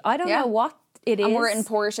not good. I don't Yeah. know what it is. And we're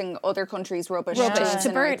importing other countries' rubbish, rubbish to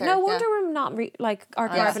burn. incinerate there. No Yeah. wonder we're not like our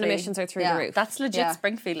carbon Honestly. emissions are through Yeah. the roof. That's legit Yeah.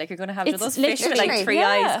 Springfield. Like you're going to have It's those fish with like literally- 3 yeah.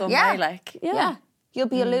 eyes going Yeah. by like yeah. You'll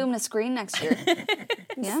be a luminous green next year.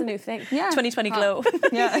 It's the new thing. Yeah. 2020 glow.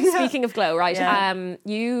 Yeah. Speaking of glow, right? Yeah.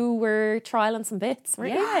 You were trialing some bits,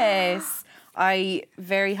 weren't you? Yes. I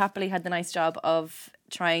very happily had the nice job of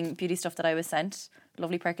trying beauty stuff that I was sent.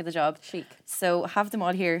 Lovely perk of the job. Chic. So have them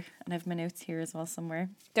all here. And I have my notes here as well somewhere.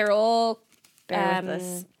 They're all Bear with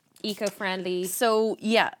us. eco-friendly. So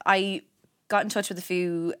yeah, I got in touch with a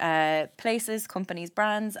few places, companies,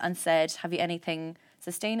 brands, and said, have you anything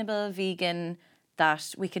sustainable, vegan,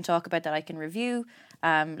 that we can talk about, that I can review?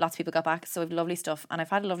 Lots of people got back, so we have lovely stuff, and I've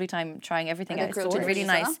had a lovely time trying everything Are they out. So it's cruelty really free as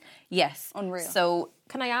nice. well? Yes. Unreal. So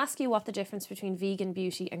Can I ask you what the difference between vegan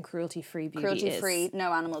beauty and cruelty-free beauty is? Cruelty-free,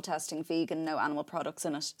 no animal testing, vegan, no animal products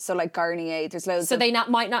in it. So like Garnier, there's loads So of... they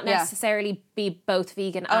might not Yeah. necessarily be both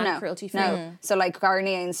vegan Oh, and no. cruelty-free. No. So like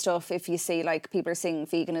Garnier and stuff, if you see like people are seeing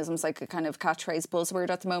veganism's like a kind of catchphrase buzzword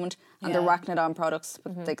at the moment, and they're Yeah. whacking it on products,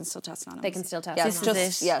 but they can still test on animals. They can still test Yeah, on it's animals.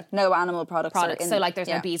 just This is no animal products. are Products. in- So like there's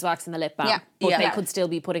yeah. no beeswax in the lip balm, Yeah. but Yeah. they Yeah. could still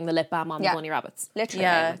be putting the lip balm on Yeah. the bunny rabbits. Literally.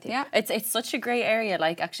 yeah, Yeah. it's such a grey area.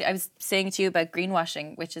 Like actually, I was saying to you about greenwashing,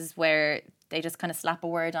 which is where they just kind of slap a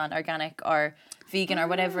word on organic or vegan or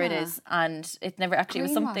whatever it is, and it never actually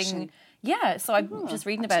was something. Greenwashing. Yeah, so I'm just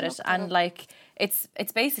reading about it, and like it's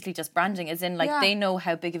basically just branding, as in like Yeah. they know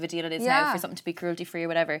how big of a deal it is now Yeah. for something to be cruelty free or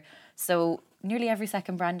whatever. So nearly every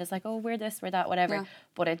second brand is like, oh, we're this, we're that, whatever. Yeah.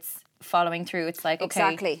 But it's following through. It's like, okay,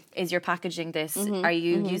 Exactly. is your packaging this? Are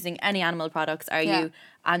you using any animal products? Are Yeah. you?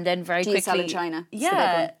 And then very Do you quickly, sell in China? It's the big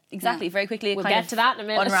Yeah, one. exactly. Very quickly, it We'll kind get of to that in a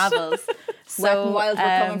minute. unravels. So, Wet and wild,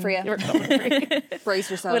 we're coming for you. Brace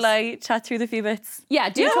yourselves. Will I chat through the few bits? Yeah,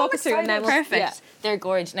 do Yeah, talk I'm us through and then Perfect. yeah. They're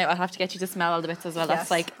gorgeous. Now I'll have to get you to smell all the bits as well. That's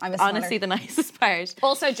Yes, like I'm a smeller. honestly the nicest part.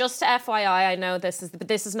 Also, just to FYI, I know this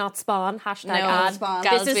is not Spawn. Hashtag No, ad. Spawn.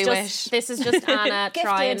 Gals This is we just wish. this is just Anna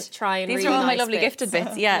trying These really are all my nice lovely bits. gifted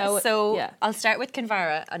bits. Yeah. No, so yeah. I'll start with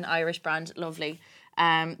Kinvara, an Irish brand, lovely.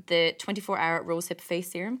 the 24-hour rosehip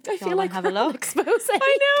face serum. I feel like have a look. Exposing.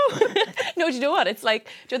 I know. No, do you know what? It's like,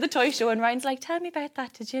 do you know the toy show? And Ryan's like, tell me about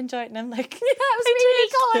that. Did you enjoy it? And I'm like, yeah, it was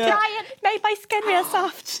really cool. Ryan. Made my skin real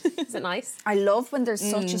soft. Is it nice? I love when there's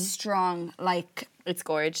such a strong, like, It's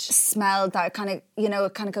gorgeous. smell that kind of, you know,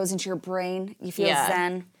 it kind of goes into your brain. You feel Yeah.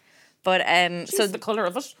 zen. But So the colour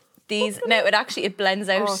of it. these now it blends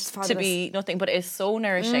out Oh, it's to fabulous. be nothing, but it is so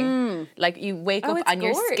nourishing. Like you wake Oh, up it's and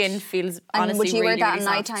your gorge. skin feels And honestly would you wear really, that really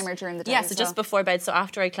at soft. nighttime or during the day Yeah, as so just well? before bed. So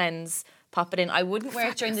after I cleanse, pop it in. I wouldn't wear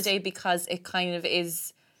it during the day because it kind of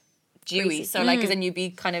is dewy. Greasy. So like, as in you'd be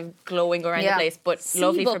kind of glowing around the Yeah. place, but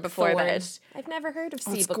lovely for Sea before buckthorn. bed. I've never heard of it's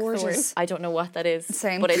sea gorgeous. buckthorn. I don't know what that is.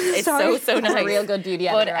 Same. But it's Sorry. so That's nice. a real good beauty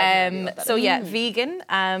But editor. I have no idea what that so is. yeah, vegan,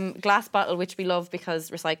 glass bottle, which we love because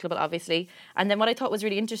recyclable, obviously. And then what I thought was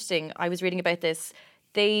really interesting, I was reading about this.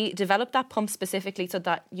 They developed that pump specifically so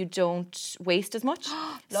that you don't waste as much.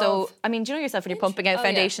 So, I mean, do you know yourself when you're pumping out Oh, yeah.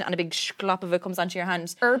 foundation and a big glop of it comes onto your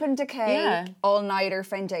hand? Urban Decay Yeah. All-Nighter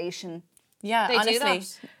Foundation. Yeah, They honestly. do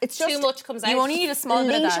that. It's Too just much comes out. You only need a small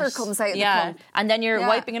bit of Litre that. comes out of the yeah. pump. And then you're Yeah.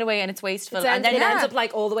 wiping it away and it's wasteful. It and ends, then it ends up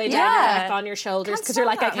like all the way down Yeah. your neck on your shoulders Can't because you're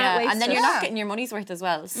like, I stop can't that. waste and then it. you're not Yeah. getting your money's worth as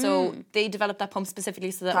well. So they developed that pump specifically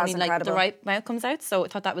so that That's only like the incredible. right amount comes out. So I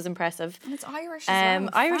thought that was impressive. And it's Irish as well.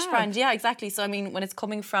 Irish Fab. brand, yeah, exactly. So I mean, when it's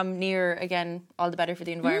coming from near, again, all the better for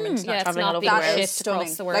the environment. Yeah, Not it's traveling not all over being the That world. is shipped across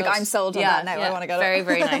stunning. the world. Like, I'm sold on that now. I want to get very, it.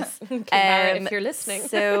 very nice. Cara, if you're listening.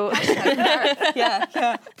 So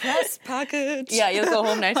yeah. Press package. yeah, you'll go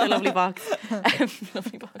home now to a lovely box.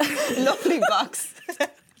 Lovely box. Lovely box.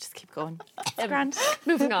 Just keep going. It's grand.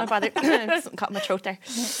 Moving on. Not bother. Something caught in my throat there.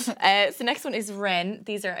 So next one is Wren.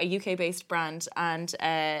 These are a UK-based brand, and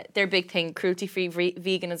their big thing, cruelty-free,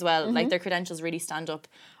 vegan as well. Like their credentials really stand up.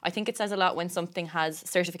 I think it says a lot when something has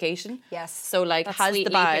certification. Yes. So like That's has sweet the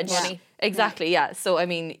leaping badge. money. Exactly. Yeah. So I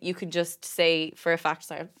mean, you could just say for a fact.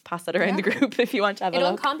 Sorry, I'll pass that around the group if you want to have It a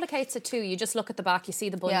look. uncomplicates it too. You just look at the back, you see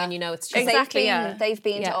the bunion, Yeah. you know it's just Exactly, yeah. They've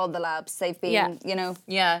been Yeah. to all the labs. They've been, Yeah. you know.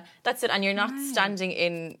 Yeah, that's it. And you're not standing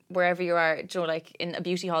in wherever you are, you know, like in a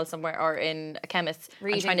beauty hall somewhere or in a chemist and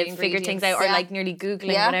Reading trying to the figure things out ingredients. or Yeah. like nearly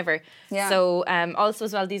Googling Yeah. whatever. Yeah. So also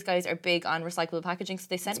as well, these guys are big on recyclable packaging. So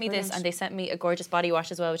they sent me this brilliant. and they sent me a gorgeous body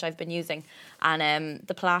wash as well, which I've been using. And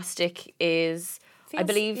the plastic is... I Feels-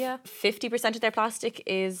 believe yeah. 50% of their plastic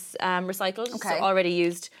is recycled, Okay. so already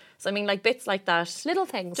used. So I mean, like bits like that, little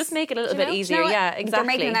things. just make it a little Do you bit know? easier. You know what? Yeah, exactly. They're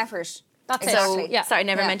making an effort. That's it. exactly. Yeah. Sorry, I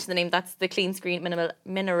never Yeah. mentioned the name. That's the Clean Screen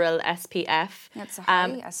Mineral SPF. It's a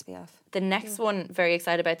high SPF. The next one, very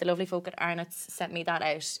excited about. The lovely folk at Arnott's sent me that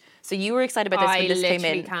out. So you were excited about this I when this came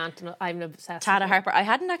literally in. can't. I'm obsessed. Tata with Harper. I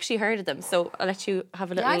hadn't actually heard of them, so I'll let you have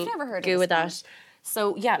a little I've never heard of go this with brand. that.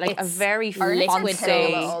 So yeah, like a It's very liquid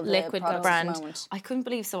fancy soap. all the liquid products at the brand. moment. I couldn't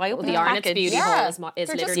believe. So I opened the the Arnott's package. Beauty Yeah. Hall is They're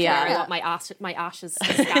just literally yeah. where I want my ashes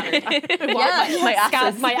scattered. My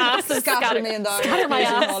asses. My ashes Scatter scattered. me in the Scatter my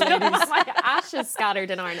Arnott's. ass. My ashes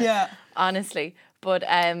scattered in Ireland. Yeah. Honestly, but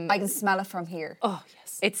I can smell it from here. Oh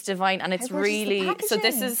yes. it's divine and it's How gorgeous is the really so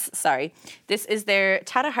packaging? this is their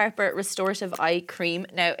Tata Harper restorative eye cream.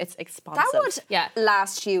 Now it's expensive. That would Yeah.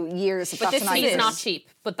 last you years. If But that's this an is It's idea. not cheap,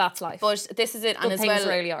 but that's life. But this is it, and Good as things well,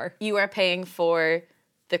 rarely are. you are paying for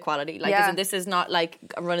the quality. Like, Yeah. as in, this is not like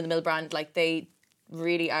a run-of-the-mill brand. Like, they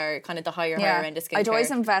really are kind of the higher end of skincare. I'd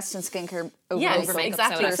always invest in skincare over Yes, makeup,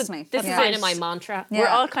 exactly. So personally. this is That's kind it. of my mantra. We're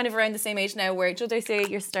Yeah. all kind of around the same age now where, do they say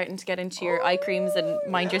you're starting to get into your eye creams and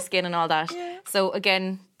mind your skin and all that. So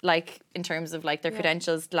again, like in terms of like their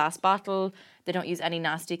credentials, glass bottle, they don't use any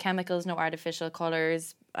nasty chemicals, no artificial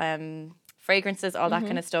colours, fragrances, all that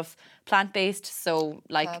kind of stuff. Plant-based, so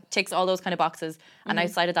like ticks all those kind of boxes. And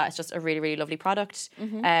outside of that, it's just a really, really lovely product.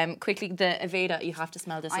 Quickly, the Aveda, you have to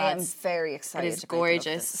smell this. I am lads. very It excited. is about the look of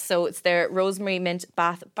gorgeous. this. So it's their rosemary mint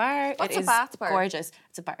bath bar. What's it a is bath bar? gorgeous.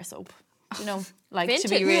 It's a bar soap. You know, like to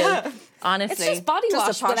Vintage. be real, honestly. It's just body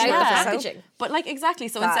Just a wash posh without bit of soap. packaging. But like exactly,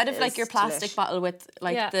 so That instead of like is your plastic delish. bottle with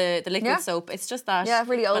like Yeah. the liquid Yeah. soap, it's just that. Yeah,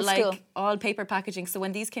 really old but, like, school. all paper packaging. So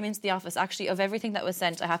when these came into the office, actually of everything that was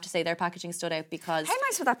sent, I have to say their packaging stood out because How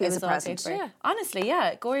nice would that be it as a was all present? paper. Yeah. Honestly,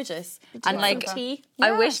 yeah, gorgeous. And want like some tea?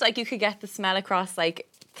 I Yeah. wish like you could get the smell across like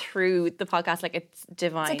through the podcast, like it's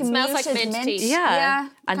divine. It's like a Smells like muted mint tea. Yeah. Yeah.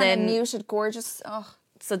 And Kinda then- muted, gorgeous. Oh,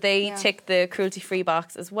 So they tick the cruelty-free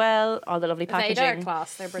box as well. All the lovely They are packaging.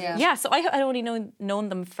 class. They're brilliant. Yeah, so I'd only known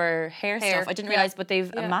them for hair stuff. I didn't realise, but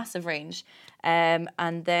they've a Yeah. massive range. And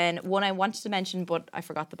then one I wanted to mention, but I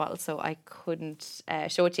forgot the bottle, so I couldn't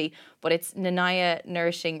show it to you. But it's Nanaya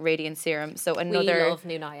Nourishing Radiant Serum. So another love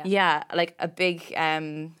Nanaya. Yeah, like a big.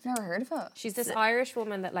 never heard of it. She's this Irish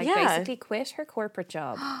woman that like Yeah. basically quit her corporate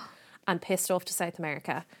job and pissed off to South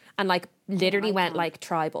America and like literally went like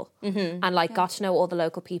tribal and like got to know all the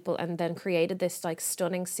local people and then created this like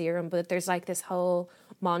stunning serum. But there's like this whole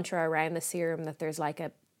mantra around the serum that there's like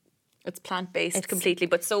it's plant-based completely.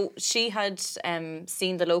 But so she had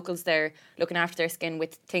seen the locals there looking after their skin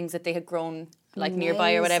with things that they had grown like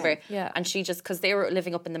nearby or whatever. Yeah. And she just, because they were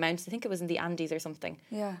living up in the mountains, I think it was in the Andes or something.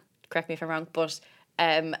 Yeah. Correct me if I'm wrong, but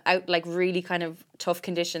out like really kind of tough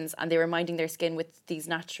conditions, and they were minding their skin with these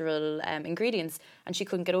natural ingredients, and she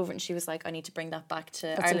couldn't get over it, and she was like, I need to bring that back to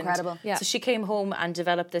Ireland. incredible. Yeah. So she came home and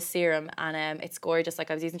developed this serum, and it's gorgeous. Like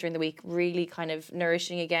I was using it during the week, really kind of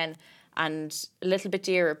nourishing again, and a little bit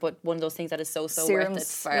dearer, but one of those things that is so Serums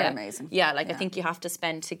worth it. are amazing. Yeah, like I think you have to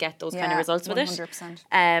spend to get those kind of results with 100%. it.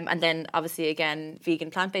 And then obviously again,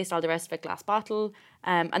 vegan, plant-based, all the rest of it, glass bottle.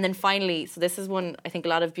 And then finally, so this is one I think a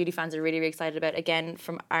lot of beauty fans are really, really excited about, again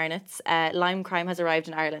from Arnott's. Lime Crime has arrived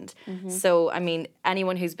in Ireland. So I mean,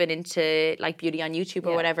 anyone who's been into like beauty on YouTube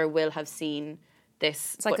or whatever will have seen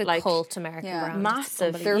this. it's like a cult American brand.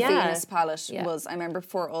 massive. Their Yeah. Venus palette was, I remember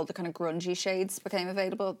before all the kind of grungy shades became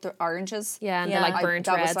available, the oranges. Yeah, and Yeah. the like burnt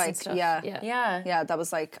that was reds like, and stuff. Yeah. That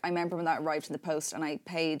was like, I remember when that arrived in the post and I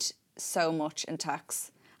paid so much in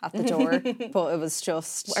tax at the door, but it was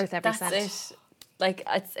just Worth every That's cent. it. Like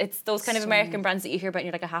it's those kind of American brands that you hear about and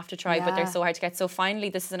you're like, I have to try, but they're so hard to get. So finally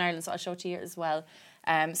this is in Ireland, so I'll show it to you as well.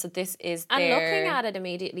 So this is And their... looking at it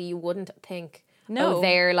immediately, you wouldn't think, No.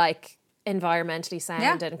 they're like environmentally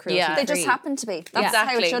sound and cruelty free. They just happen to be. That's how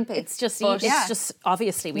Exactly. it should be. It's just, But- it's just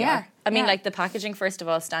obviously we are. I mean, like the packaging, first of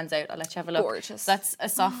all, stands out. I'll let you have a look. Gorgeous. That's a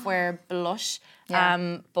software blush. But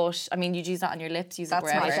I mean, you'd use that on your lips, use That's it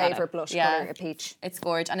wherever. my favourite blush colour, a peach. It's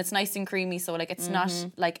gorgeous. And it's nice and creamy, so like it's not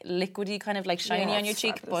like liquidy, kind of like shiny on your it's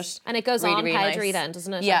cheek, fabulous. but And it goes really, on really powdery nice. then,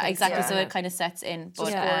 doesn't it? I Yeah, think? exactly. So Yeah. it kind of sets in.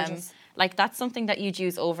 But gorgeous. like that's something that you'd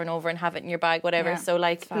use over and over and have it in your bag, whatever. Yeah. So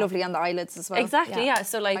like Lovely on the eyelids as well. exactly, yeah.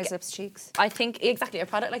 So like Eyes, lips, cheeks. I think exactly a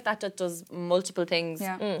product like that does multiple things.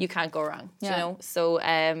 You can't go wrong. do You Yeah. know. So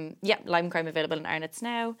Lime Crime available in Arnott's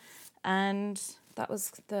now, and That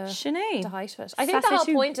was the Sinead. height of it. I think the Sassy whole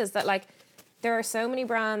too. point is that like there are so many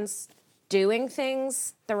brands doing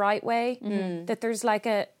things the right way that there's like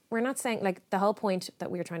we're not saying like the whole point that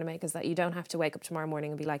we're trying to make is that you don't have to wake up tomorrow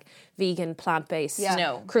morning and be like vegan, plant-based,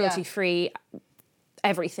 No. cruelty free,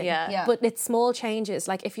 everything. Yeah. But it's small changes.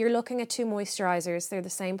 Like if you're looking at 2 moisturizers, they're the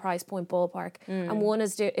same price point ballpark, and one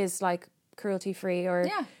is like cruelty free or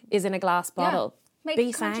is in a glass bottle. Make Be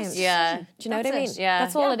a conscious sound. Yeah. decision. Do you know what I That's mean? it. Yeah.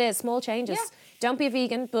 That's all Yeah. it is. Small changes. Yeah. Don't be a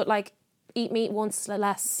vegan, but like eat meat once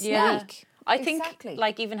less a Yeah. week. I think Exactly.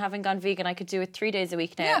 like even having gone vegan, I could do it 3 days a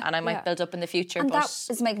week now, Yeah. and I might Yeah. build up in the future. And but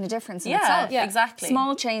that is making a difference in yeah, itself. yeah, exactly.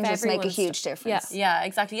 Small changes make a everyone's huge stuff. difference. Yeah,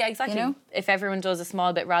 exactly. Yeah, exactly. You know? If everyone does a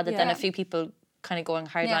small bit rather than Yeah. a few people kind of going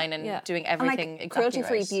hardline and Yeah. doing And like everything exactly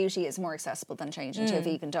cruelty-free right. beauty is more accessible than changing to a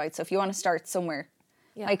vegan diet. So if you want to start somewhere,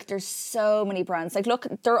 Yeah. like there's so many brands. Like look,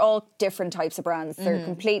 they're all different types of brands. They're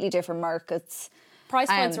completely different markets. Price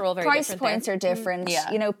points are all very price different points there. are different.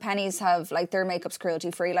 Yeah. You know, Pennies have like their makeup's cruelty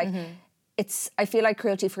free. Like I feel like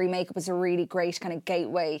cruelty free makeup is a really great kind of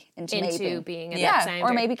gateway into maybe being a Yeah. net sounder.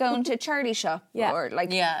 or maybe going to a charity shop Yeah. or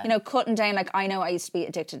like Yeah. you know cutting down. Like I know I used to be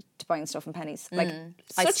addicted to buying stuff in Pennies. Like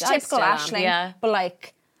I such still typical am. Aisling, Yeah. but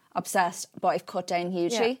like obsessed. But I've cut down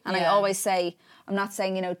hugely, Yeah. and I Yeah. always say. I'm not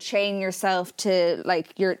saying, you know, chain yourself to like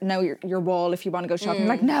your wall if you want to go shopping.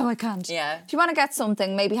 Like, no, I can't. Yeah. If you want to get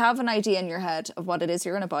something, maybe have an idea in your head of what it is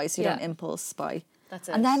you're going to buy so you Yeah. don't impulse buy. That's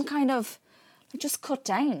And it. then kind of just cut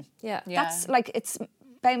down. Yeah. Yeah. That's like, it's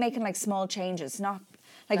about making like small changes, not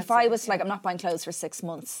like if I was like, I'm not buying clothes for 6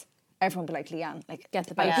 months. Everyone would be like, Leanne, like Get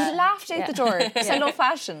the I'd bag. be laughed out the door because I love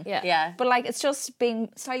fashion. Yeah. Yeah. But like, it's just being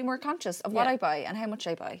slightly more conscious of what Yeah. I buy and how much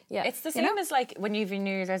I buy. Yeah. It's the same as like when you've your New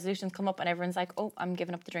Year's resolutions come up and everyone's like, oh, I'm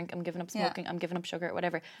giving up the drink, I'm giving up Yeah. smoking, I'm giving up sugar,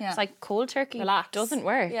 whatever. Yeah. It's like cold turkey Relax. doesn't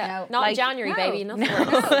work. Yeah. No. Not in Like, January, no. baby.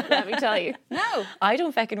 Nothing works. Let me tell you. No. I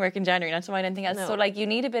don't fucking work in January, not to mind anything else. No. So like you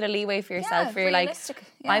need a bit of leeway for yourself Yeah, where you're like, realistic.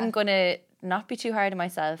 Yeah. I'm gonna not be too hard on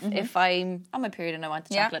myself. If I'm on my period and I want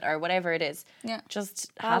the Yeah. chocolate or whatever it is, Yeah. just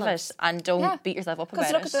have Balance. it and don't Yeah. beat yourself up Because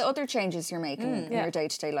about look it. at the other changes you're making in Yeah. your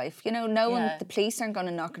day-to-day life. You know, no one, Yeah. the police aren't going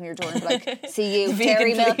to knock on your door and be like, see you, Vegan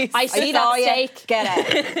dairy milk. police. I see saw that ya. steak. Get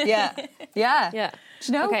out. Yeah. Yeah. Yeah.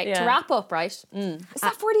 Do you know? Okay, to Yeah. wrap up, right? Is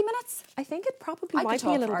that 40 minutes? I think it probably I could might be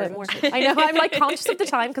a talk little for bit more. hours. I know, I'm like conscious of the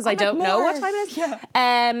time because I don't know what more. time it is. Yeah.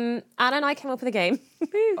 Anna and I came up with a game.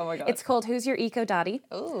 Oh my God. It's called Who's Your Eco Daddy?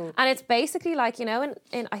 Ooh. And it's basically like, you know,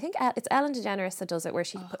 in I think it's Ellen DeGeneres that does it, where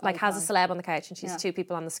she like has a celeb on the couch and she's Yeah. two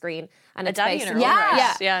people on the screen. And A it's daddy in her basically, own right.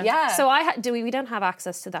 yeah. Yeah. Yeah. So we don't have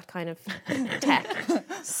access to that kind of tech.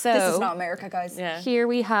 So This is not America, guys. Yeah. here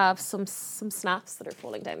we have some snaps that are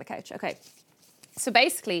falling down the couch. Okay. So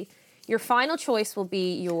basically, your final choice will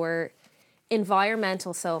be your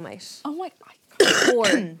environmental soulmate Oh my God.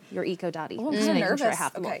 or your eco daddy. I'm Just kinda making sure I nervous.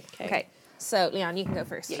 have them all. Okay. Okay. So, Leanne, you can go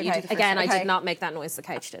first. you do first. Again, I Okay. did not make that noise the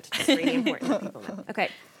couch did. It's really important that people know. Okay.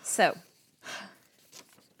 So,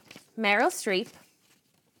 Meryl Streep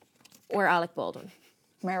or Alec Baldwin?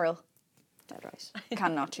 Meryl. Dead right.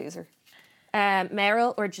 Cannot choose her.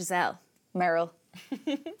 Meryl or Giselle? Meryl.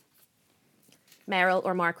 Meryl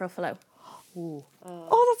or Mark Ruffalo?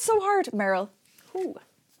 Oh, that's so hard. Meryl. Ooh.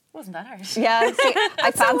 Wasn't that hard? Yeah, see,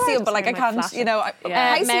 I fancy him, but like I Sorry, my can't, flashing. you know.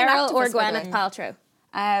 Yeah. I see an Meryl or activist by the Gwyneth way.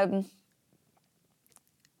 Paltrow?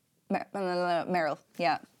 Meryl.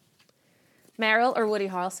 Yeah. Meryl or Woody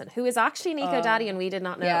Harrelson, who is actually an eco daddy and we did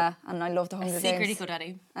not know. Yeah, and I love the Hunger Secret Games. eco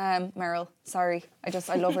daddy. Meryl. Sorry,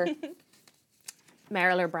 I love her.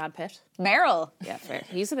 Meryl or Brad Pitt? Meryl. Yeah, fair.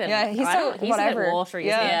 He's a bit. Yeah, he's I so don't know, he's a whatever. bit watery,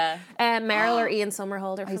 Yeah. isn't he? Meryl or Ian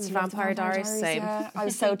Somerhalder from used to love the Vampire Diaries. Same. Yeah, I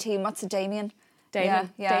was so team. What's it, Damien?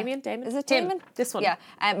 Damien. Yeah. Damien. Is it Him. Damien? This one. Yeah,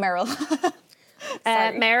 Meryl.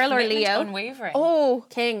 Meryl or Commitment Leo? Unwavering. Oh,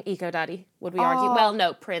 King eco daddy. Would we argue? Well,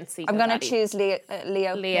 no, Prince eco I'm gonna daddy. choose Leo.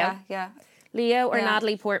 Leo. Leo. Yeah. Leo or Yeah.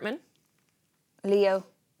 Natalie Portman? Leo.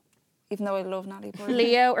 Even though I love Natalie Portman.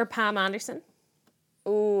 Leo or Pam Anderson?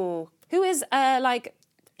 Ooh, Who is like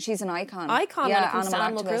she's an icon. Icon when it comes to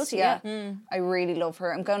animal activist, cruelty, Yeah. yeah. I really love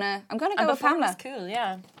her. I'm gonna go And with before it Pamela. was cool,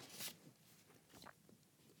 yeah.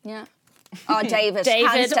 Yeah. Oh, David. David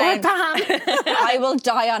hands or down. Pam? I will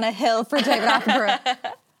die on a hill for David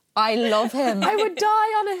Attenborough. I love him. I would die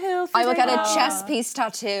on a hill for I will get a David. chest piece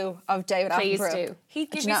tattoo of David Please Attenborough. do.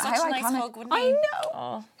 He'd give Do me you know such how a nice iconic- hug, wouldn't I he? know.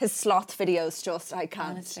 Oh. His sloth videos just, I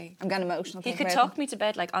can't. Honestly. I'm getting emotional. He thinking could about talk me to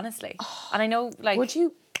bed, like, honestly. And I know, like... Would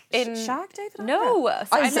you in shag David Attenborough? No. So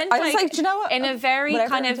I I, was- meant, I was like, do you know what? In a very Whatever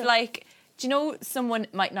kind I'm of, doing. like... Do you know someone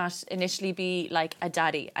might not initially be, like, a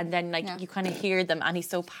daddy, and then, like, Yeah. you kind of hear them, and he's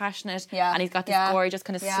so passionate, Yeah. and he's got this Yeah. gorgeous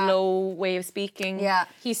kind of Yeah. slow way of speaking. Yeah.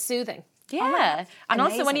 He's soothing. Yeah. And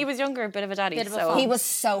also when amazing. he was younger, a bit of a daddy. Bit of a so fox. He was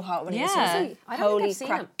so hot when he was Yeah. young. I don't Holy think I've seen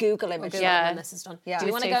crap. him. Google him. We'll Google Yeah. it when this is done. Yeah. Do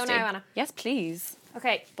you want to go Tasty. now, Anna? Yes, please.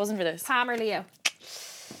 Okay. Buzzing for this. Pam or Leo?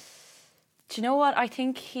 Do you know what? I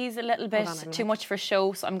think he's a little bit on a minute. too much for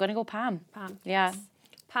show, so I'm going to go Pam. Pam. Yeah.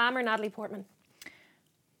 Pam or Natalie Portman?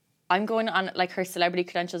 I'm going on like her celebrity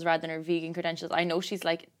credentials rather than her vegan credentials. I know she's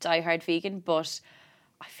like diehard vegan, but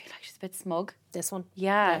I feel like she's a bit smug. This one.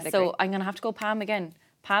 Yeah, I'd so agree. I'm going to have to go Pam again.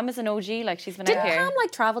 Pam is an OG, like she's been Didn't out here. Pam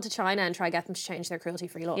like travel to China and try to get them to change their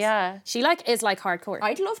cruelty-free laws? Yeah. She like is like hardcore.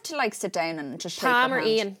 I'd love to like sit down and just shake Pam their or hand.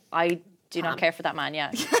 Ian? I do not care for that man,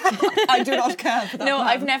 yeah. I do not care for that. No,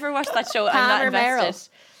 I've never watched that show. Pam I'm not or Meryl?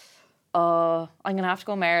 invested. Oh, I'm going to have to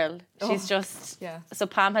go Meryl. She's just... yeah. So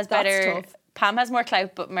Pam has That's better... tough. Pam has more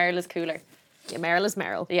clout, but Meryl is cooler. Yeah, Meryl is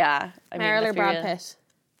Meryl. Yeah. I mean, Meryl or let's be Brad real. Pitt?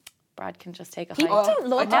 Brad can just take a People hike. don't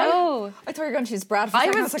love I that. No. I thought you were going to choose Brad. For a I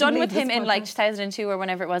second. was like, done leave with him this in like podcast. 2002 or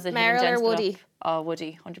whenever it was. That him and Meryl Jen or split Woody? up. Oh,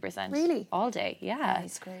 Woody, 100%. Really? All day, yeah.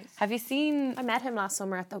 he's great. Have you seen... I met him last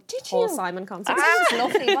summer at the Did Paul you? Simon concert. He was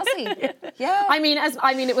lovely, was he? Yeah. I mean,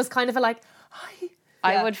 it was kind of a like, hi.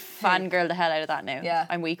 I Yeah. would fangirl the hell out of that now. Yeah.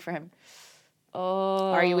 I'm weak for him.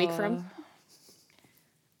 Oh. Are you weak for him?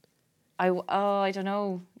 I don't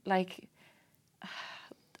know. Like,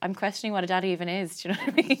 I'm questioning what a daddy even is. Do you know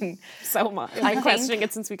what I mean? So am I. I I'm think- questioning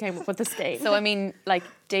it since we came up with this game. So, I mean, like,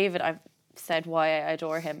 David, I've said why I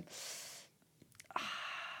adore him.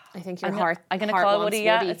 I think your I'm heart. going to heart call wants Woody,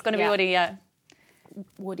 yeah. It's going to be Woody, yeah.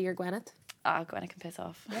 Woody or Gwyneth? Ah, Gwen, I can piss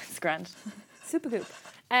off. It's grand. Super goop.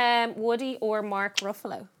 Woody or Mark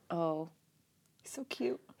Ruffalo? Oh, He's so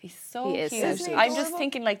cute. he's so He is cute. so Isn't he I'm just adorable?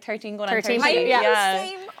 thinking like 13 going 13, on 13. yeah.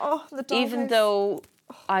 Same. Oh, the dog Even house. though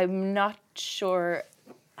I'm not sure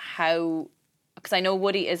how, because I know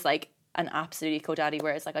Woody is like an absolute eco daddy,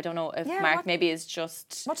 whereas like I don't know if Yeah, Mark what- maybe is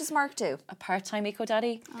just What does Mark do? a part-time eco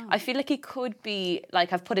daddy. Oh. I feel like he could be like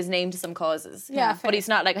have put his name to some causes. Yeah, but fair. he's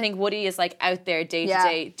not. Like I think Woody is like out there day Yeah. to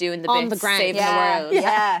day doing the On bits, the ground. saving Yeah. the world.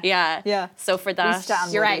 Yeah. yeah, Yeah. So for that,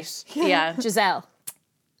 stand You're Woody. out. yeah, Giselle?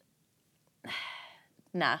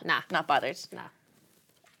 nah, Nah. not bothered. Nah.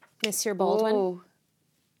 Monsieur Baldwin? Oh.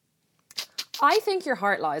 I think your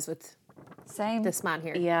heart lies with Same. this man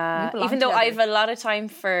here. Yeah, belong even though I together. have a lot of time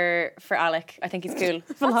for Alec. I think he's cool.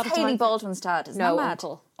 What's Hailey Baldwin's dad? Isn't No, that mad?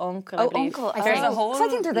 uncle. Uncle, I Oh, believe. uncle. There's a Oh. whole. 'Cause I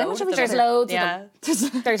think they're the load image of of each them. There's loads Yeah,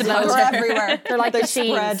 of them. There's loads. They're everywhere. They're like the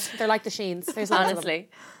spread. Sheens. They're like the Sheens. There's loads of them. honestly.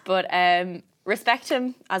 But respect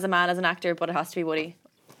him as a man, as an actor, but it has to be Woody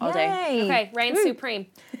all day. Yay. Okay, reign supreme.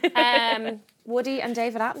 Woody and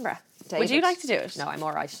David Attenborough. Would you like to do it? No, I'm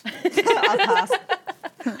all right. I'll pass.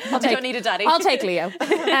 You don't need a daddy. I'll take Leo.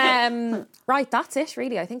 Right, that's it,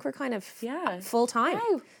 really. I think we're kind of full time.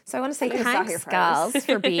 Wow. So I want to say I could've sat here thanks, for hours. gals,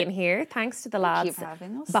 for being here. Thanks to the lads you for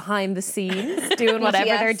having us. behind the scenes, doing whatever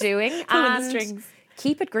BTS. they're doing. Pulling the and strings.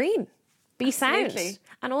 keep it green. Be sound. Absolutely.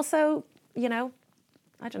 And also,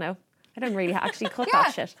 I don't know. I don't really actually cut Yeah.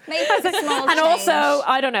 that shit. Maybe it's a small And change. also,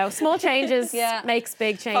 I don't know, small changes Yeah. makes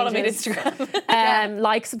big changes. Follow me on Instagram.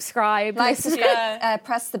 Like, subscribe. Like, listen. subscribe,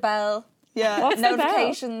 press the bell. Yeah. What's the bell?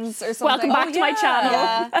 Notifications or something. Welcome back to my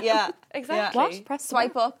channel. Yeah. Exactly. What? Press the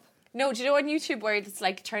Swipe button. up. No, do you know on YouTube where it's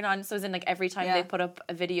like turn on? So as in like every time Yeah. they put up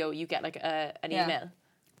a video, you get like an Yeah. email.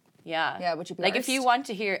 Yeah. Yeah, would you be like if arsed? you want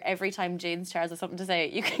to hear every time Jane Stars has something to say,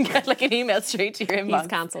 you can get like an email straight to your inbox. He's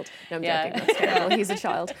cancelled. No, I'm Yeah. joking. That's terrible. He's a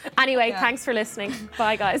child. Anyway, thanks for listening.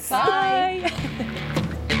 Bye, guys. Bye.